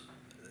is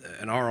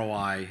an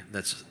ROI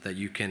that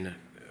you can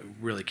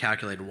really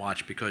calculate and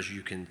watch because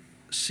you can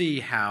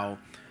see how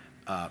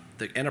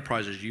the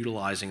enterprise is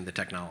utilizing the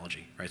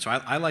technology, right? So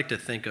I like to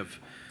think of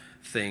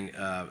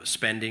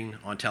spending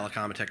on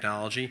telecom and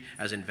technology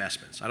as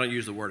investments. I don't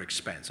use the word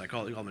expense. I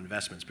call them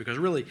investments because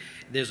really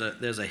there's a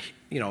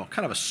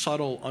kind of a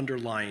subtle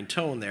underlying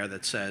tone there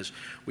that says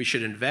we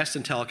should invest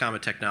in telecom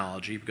and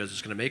technology because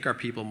it's going to make our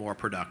people more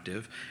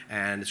productive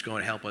and it's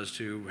going to help us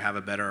to have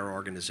a better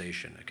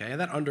organization. Okay,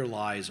 and that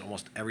underlies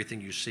almost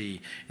everything you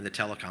see in the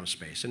telecom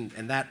space.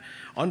 And that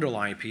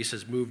underlying piece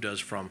has moved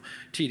us from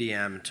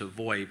TDM to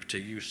VoIP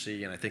to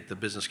UC, and I think the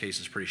business case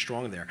is pretty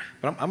strong there.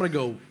 But I'm going to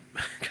go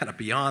kind of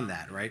beyond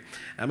that, right?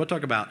 I'm going to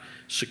talk about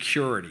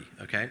security,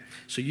 okay?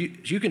 So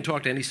you can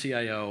talk to any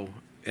CIO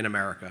in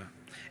America,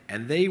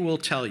 and they will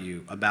tell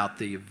you about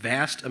the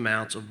vast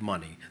amounts of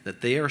money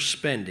that they are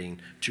spending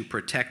to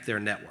protect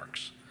their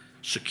networks.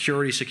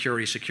 Security,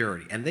 security,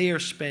 security. And they are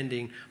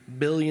spending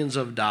billions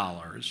of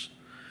dollars,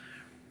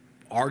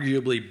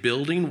 arguably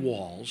building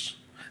walls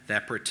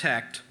that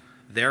protect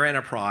their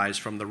enterprise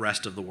from the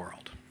rest of the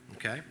world,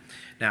 okay?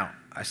 Now,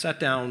 I sat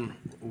down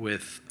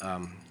with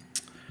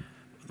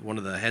one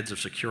of the heads of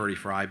security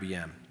for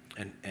IBM,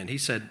 and he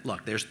said,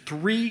 look, there's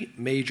 3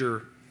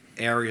 major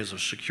areas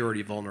of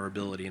security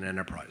vulnerability in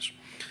enterprise.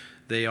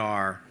 They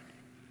are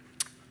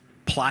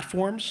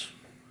platforms,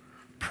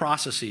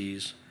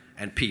 processes,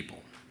 and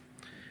people.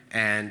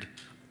 And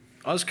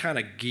us kind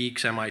of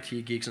geeks,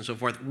 MIT geeks and so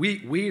forth,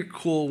 we're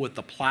cool with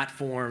the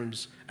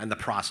platforms and the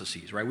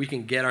processes, right? We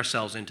can get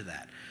ourselves into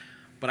that.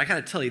 But I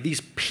gotta tell you,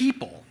 these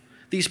people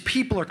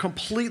are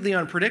completely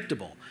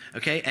unpredictable,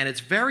 okay? And it's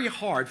very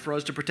hard for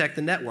us to protect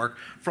the network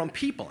from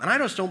people. And I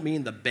just don't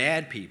mean the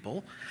bad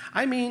people.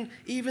 I mean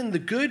even the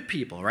good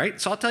people, right?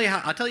 So I'll tell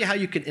you how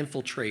you can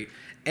infiltrate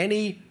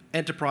any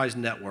enterprise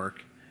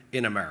network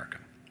in America,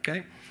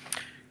 okay?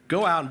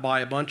 Go out and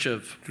buy a bunch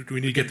of... Do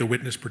we need to get the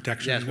witness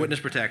protection? Yes,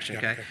 witness protection,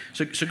 okay?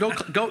 Yeah, okay. So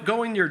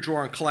go in your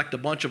drawer and collect a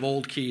bunch of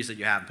old keys that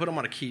you have. Put them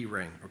on a key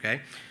ring,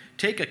 okay?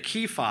 Take a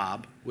key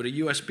fob with a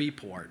USB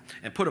port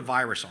and put a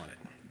virus on it.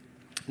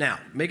 Now,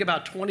 make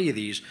about 20 of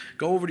these,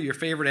 go over to your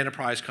favorite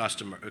enterprise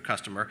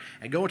customer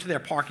and go into their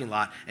parking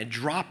lot and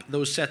drop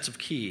those sets of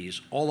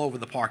keys all over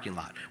the parking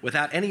lot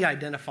without any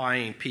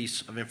identifying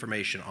piece of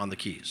information on the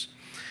keys.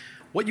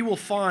 What you will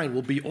find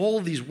will be all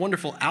of these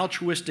wonderful,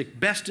 altruistic,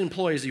 best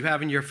employees that you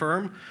have in your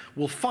firm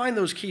will find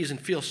those keys and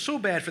feel so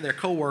bad for their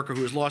coworker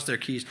who has lost their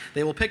keys,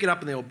 they will pick it up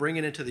and they will bring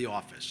it into the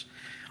office.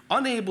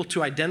 Unable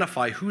to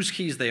identify whose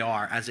keys they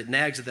are as it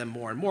nags at them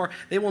more and more,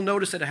 they will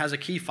notice that it has a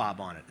key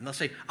fob on it. And they'll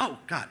say, oh,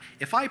 God,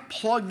 if I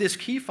plug this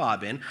key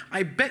fob in,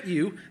 I bet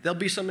you there'll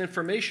be some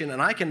information, and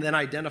I can then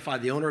identify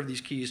the owner of these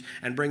keys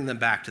and bring them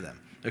back to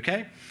them,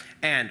 okay?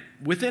 And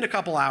within a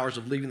couple hours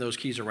of leaving those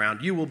keys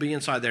around, you will be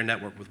inside their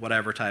network with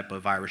whatever type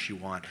of virus you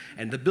want.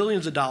 And the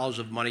billions of dollars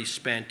of money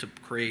spent to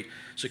create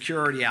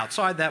security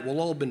outside that will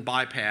all have been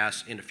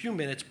bypassed in a few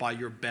minutes by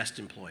your best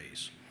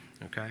employees,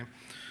 okay?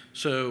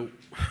 So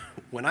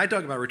when I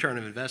talk about return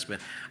of investment,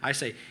 I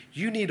say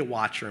you need to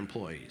watch your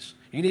employees.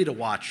 You need to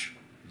watch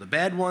the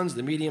bad ones,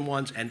 the medium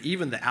ones, and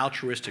even the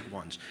altruistic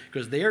ones,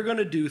 because they are going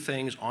to do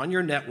things on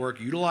your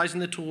network utilizing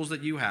the tools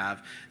that you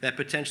have that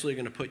potentially are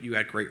going to put you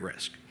at great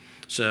risk.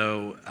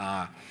 So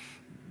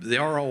the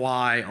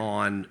ROI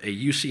on a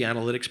UC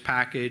analytics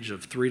package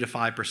of 3 to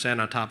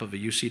 5% on top of a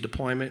UC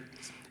deployment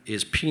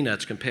is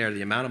peanuts compared to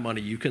the amount of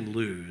money you can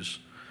lose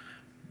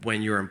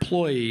when your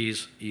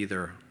employees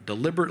either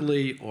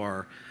deliberately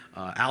or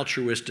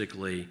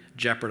altruistically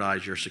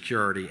jeopardize your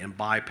security and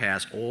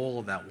bypass all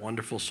of that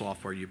wonderful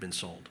software you've been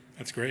sold.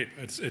 That's great.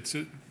 It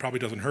probably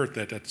doesn't hurt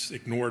that that's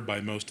ignored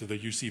by most of the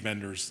UC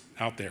vendors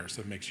out there,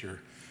 so it makes your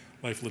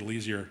life a little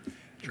easier.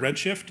 Sure.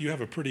 Redshift, you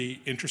have a pretty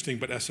interesting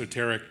but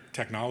esoteric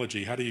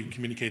technology. How do you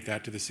communicate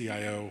that to the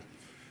CIO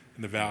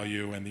and the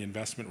value and the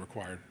investment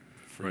required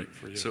for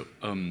you? So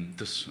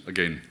this,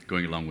 again,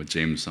 going along with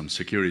James,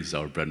 security is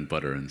our bread and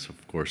butter, and so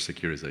of course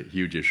security is a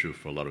huge issue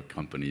for a lot of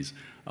companies.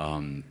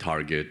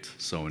 Target,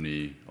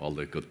 Sony, all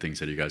the good things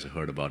that you guys have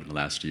heard about in the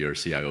last year,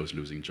 CIOs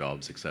losing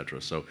jobs, et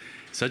cetera. So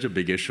such a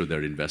big issue,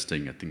 they're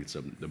investing, I think it's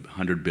a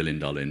 $100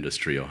 billion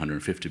industry or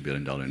 $150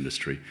 billion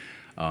industry.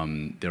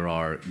 There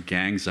are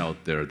gangs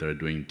out there that are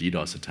doing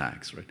DDoS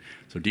attacks, right?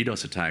 So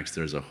DDoS attacks,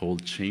 there's a whole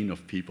chain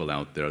of people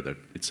out there that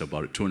it's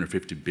about a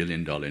 $250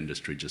 billion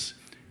industry just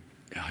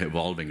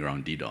evolving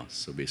around DDoS.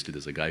 So basically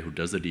there's a guy who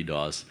does the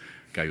DDoS, a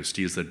guy who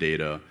steals the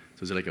data.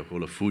 So there's like a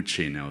whole food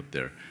chain out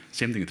there.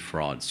 Same thing with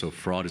fraud. So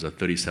fraud is a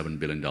 $37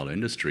 billion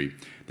industry.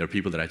 There are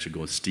people that actually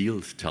go steal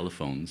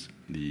telephones,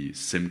 the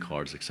SIM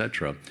cards, et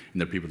cetera, and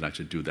there are people that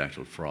actually do the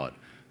actual fraud.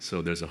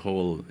 So there's a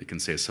whole, you can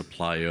say,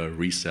 supplier,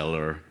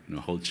 reseller,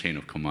 whole chain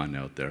of command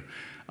out there.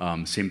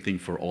 Same thing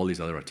for all these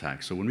other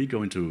attacks. So when we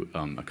go into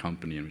a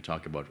company and we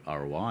talk about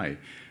ROI,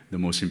 the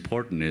most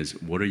important is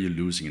what are you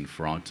losing in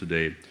fraud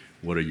today?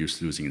 What are you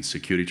losing in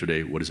security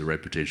today? What is the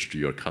reputation to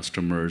your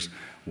customers?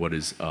 What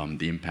is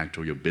the impact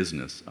to your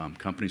business?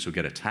 Companies who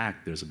get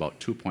attacked, there's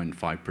about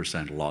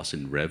 2.5% loss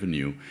in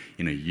revenue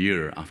in a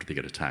year after they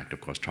get attacked.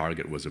 Of course,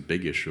 Target was a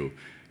big issue.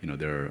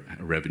 Their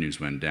revenues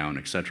went down,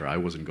 et cetera. I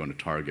wasn't going to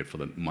Target for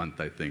the month,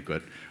 I think,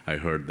 but I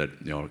heard that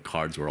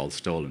cards were all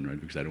stolen,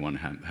 right? Because I didn't want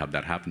to have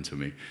that happen to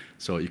me.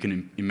 So you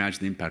can imagine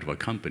the impact of a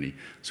company.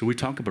 So we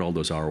talk about all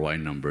those ROI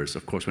numbers.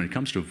 Of course, when it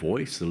comes to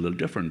voice, it's a little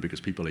different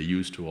because people are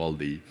used to all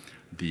the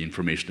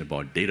information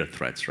about data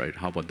threats, right?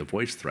 How about the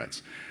voice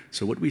threats?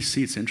 So what we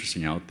see, it's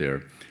interesting out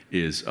there,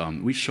 is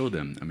we show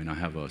them, I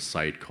have a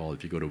site called,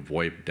 if you go to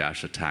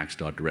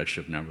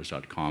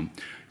voip-attacks.redshiftnetworks.com,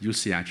 you'll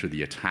see actually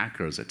the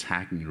attackers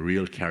attacking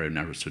real carrier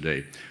networks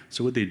today.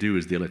 So what they do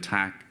is they'll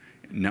attack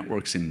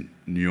networks in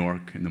New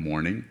York in the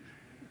morning,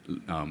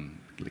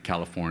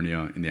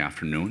 California in the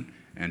afternoon,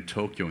 and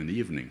Tokyo in the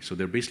evening. So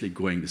they're basically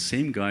the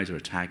same guys are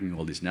attacking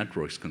all these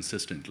networks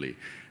consistently.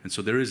 And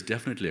so there is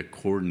definitely a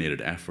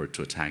coordinated effort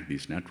to attack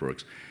these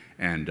networks.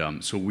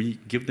 And so we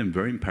give them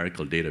very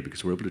empirical data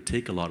because we're able to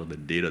take a lot of the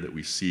data that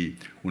we see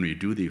when we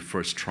do the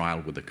first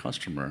trial with the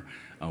customer.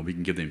 We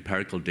can give them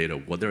empirical data,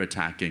 what they're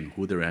attacking,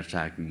 who they're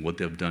attacking, what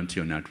they've done to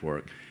your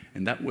network.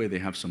 And that way they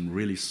have some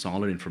really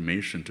solid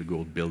information to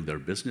go build their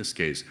business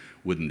case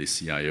within the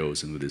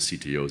CIOs and with the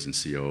CTOs and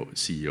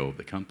CEO of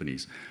the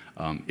companies.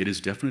 It is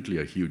definitely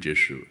a huge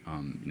issue.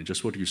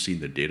 Just what you see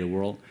in the data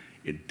world,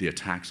 the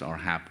attacks are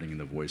happening in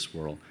the voice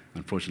world.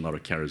 Unfortunately, a lot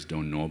of carriers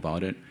don't know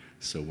about it.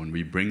 So when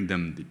we bring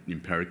them the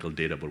empirical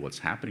data about what's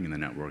happening in the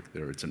network,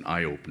 it's an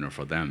eye-opener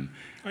for them.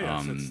 Oh,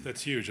 yeah,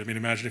 that's huge. I mean,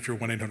 imagine if you're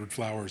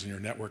 1-800-Flowers and your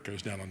network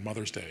goes down on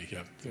Mother's Day.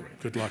 Yeah,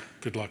 good luck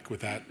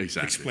with that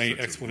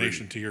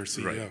explanation to your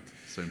CEO. Right.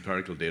 So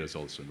empirical data is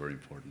also very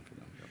important for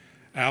them.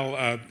 Yeah.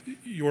 Al,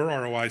 your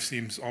ROI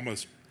seems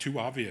almost too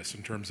obvious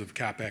in terms of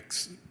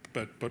CapEx,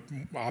 but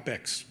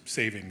OpEx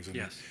savings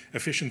and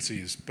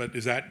efficiencies. But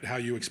is that how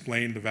you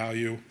explain the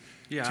value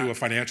to a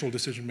financial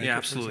decision maker? Yeah,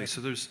 absolutely. So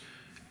there's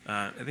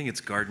I think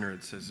it's Gartner.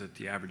 It says that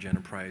the average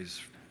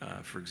enterprise,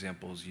 for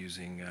example, is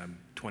using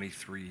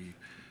 23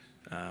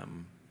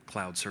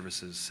 cloud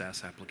services,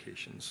 SaaS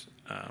applications.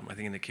 I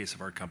think in the case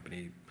of our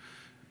company,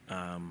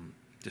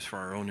 just for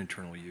our own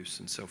internal use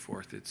and so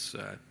forth, it's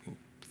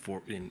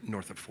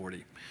north of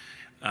 40.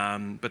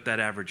 But that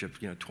average of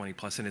 20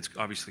 plus, and it's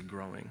obviously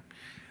growing.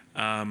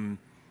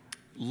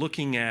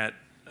 Looking at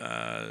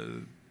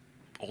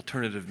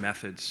alternative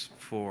methods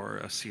for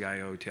a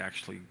CIO to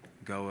actually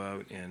go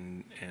out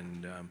and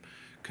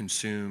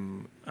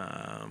consume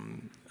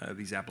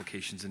these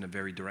applications in a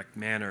very direct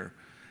manner.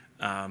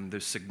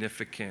 There's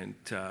significant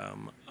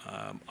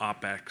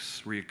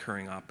OpEx,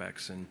 reoccurring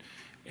OpEx,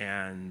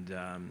 and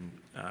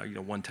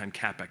one-time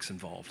CapEx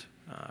involved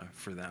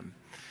for them.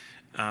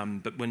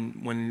 But when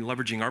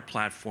leveraging our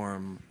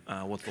platform,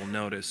 what they'll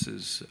notice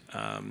is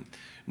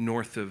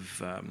north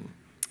of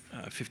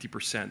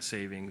 50%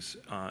 savings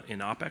in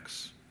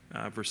OpEx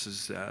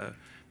versus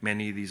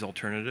many of these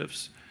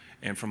alternatives.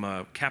 And from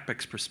a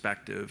CapEx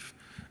perspective,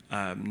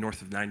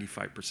 north of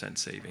 95%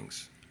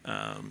 savings.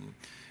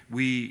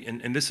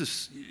 And this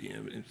is,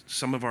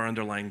 some of our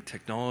underlying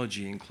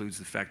technology includes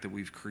the fact that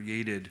we've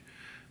created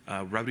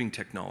routing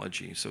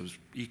technology, so it's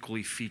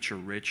equally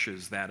feature-rich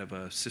as that of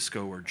a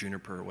Cisco or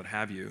Juniper or what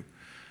have you,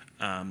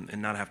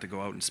 and not have to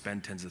go out and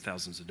spend tens of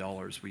thousands of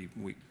dollars.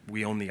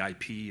 We own the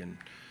IP,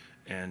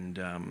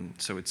 and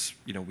so it's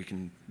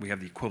we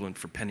have the equivalent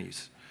for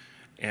pennies.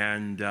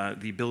 And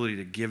the ability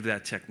to give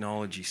that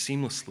technology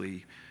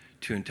seamlessly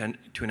to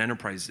an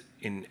enterprise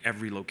in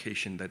every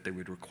location that they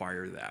would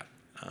require that.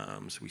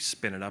 So we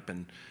spin it up,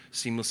 and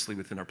seamlessly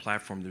within our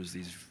platform, there's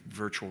these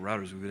virtual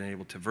routers. We've been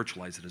able to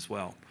virtualize it as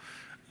well,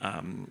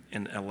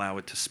 and allow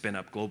it to spin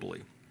up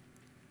globally.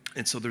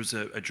 And so there's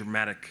a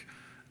dramatic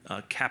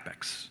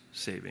CapEx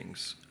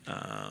savings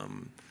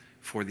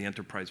for the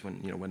enterprise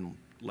when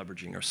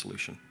leveraging our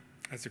solution.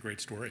 That's a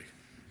great story.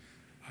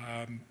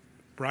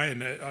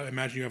 Brian, I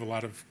imagine you have a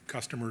lot of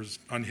customers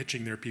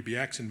unhitching their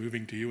PBX and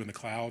moving to you in the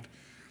cloud.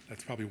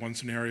 That's probably one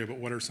scenario, but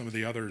what are some of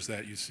the others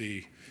that you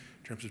see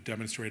in terms of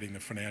demonstrating the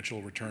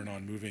financial return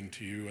on moving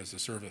to you as a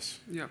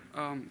service? Yeah,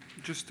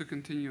 just to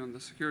continue on the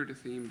security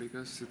theme,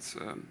 because it's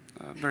a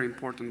very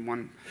important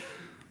one.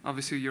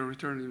 Obviously, your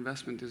return on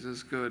investment is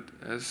as good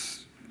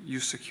as you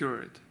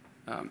secure it.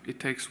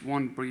 It takes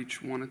one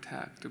breach, one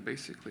attack to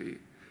basically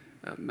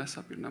mess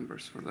up your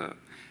numbers for the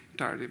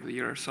entirety of the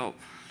year. So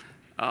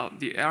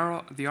the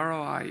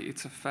ROI,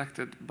 it's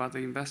affected by the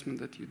investment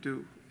that you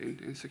do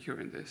in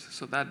securing this.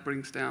 So that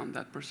brings down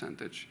that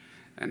percentage,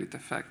 and it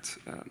affects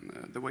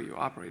the way you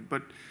operate.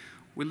 But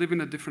we live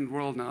in a different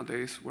world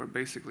nowadays where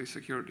basically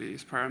security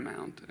is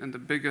paramount. And the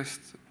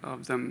biggest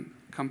of them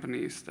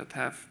companies that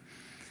have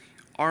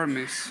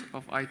armies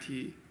of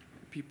IT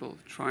people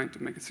trying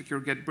to make it secure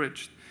get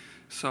bridged.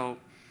 So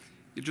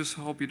you just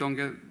hope you don't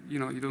get,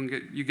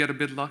 you get a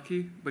bit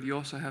lucky, but you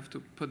also have to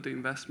put the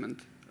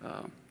investment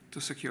to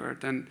secure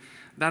it, and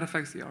that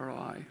affects the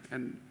ROI.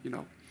 And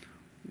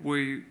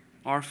we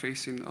are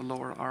facing a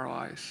lower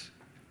ROIs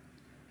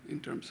in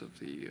terms of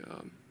the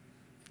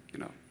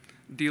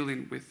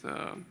dealing with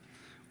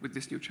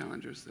these new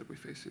challenges that we're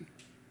facing.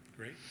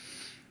 Great.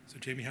 So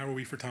Jamie, how are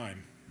we for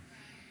time?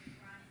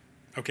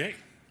 Okay.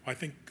 I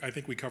think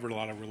we covered a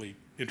lot of really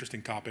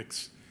interesting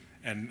topics,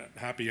 and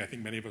I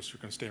think many of us are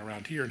going to stay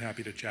around here and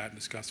happy to chat and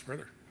discuss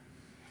further.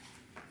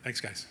 Thanks,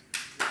 guys.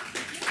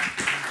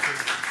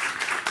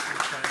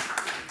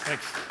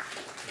 Thanks.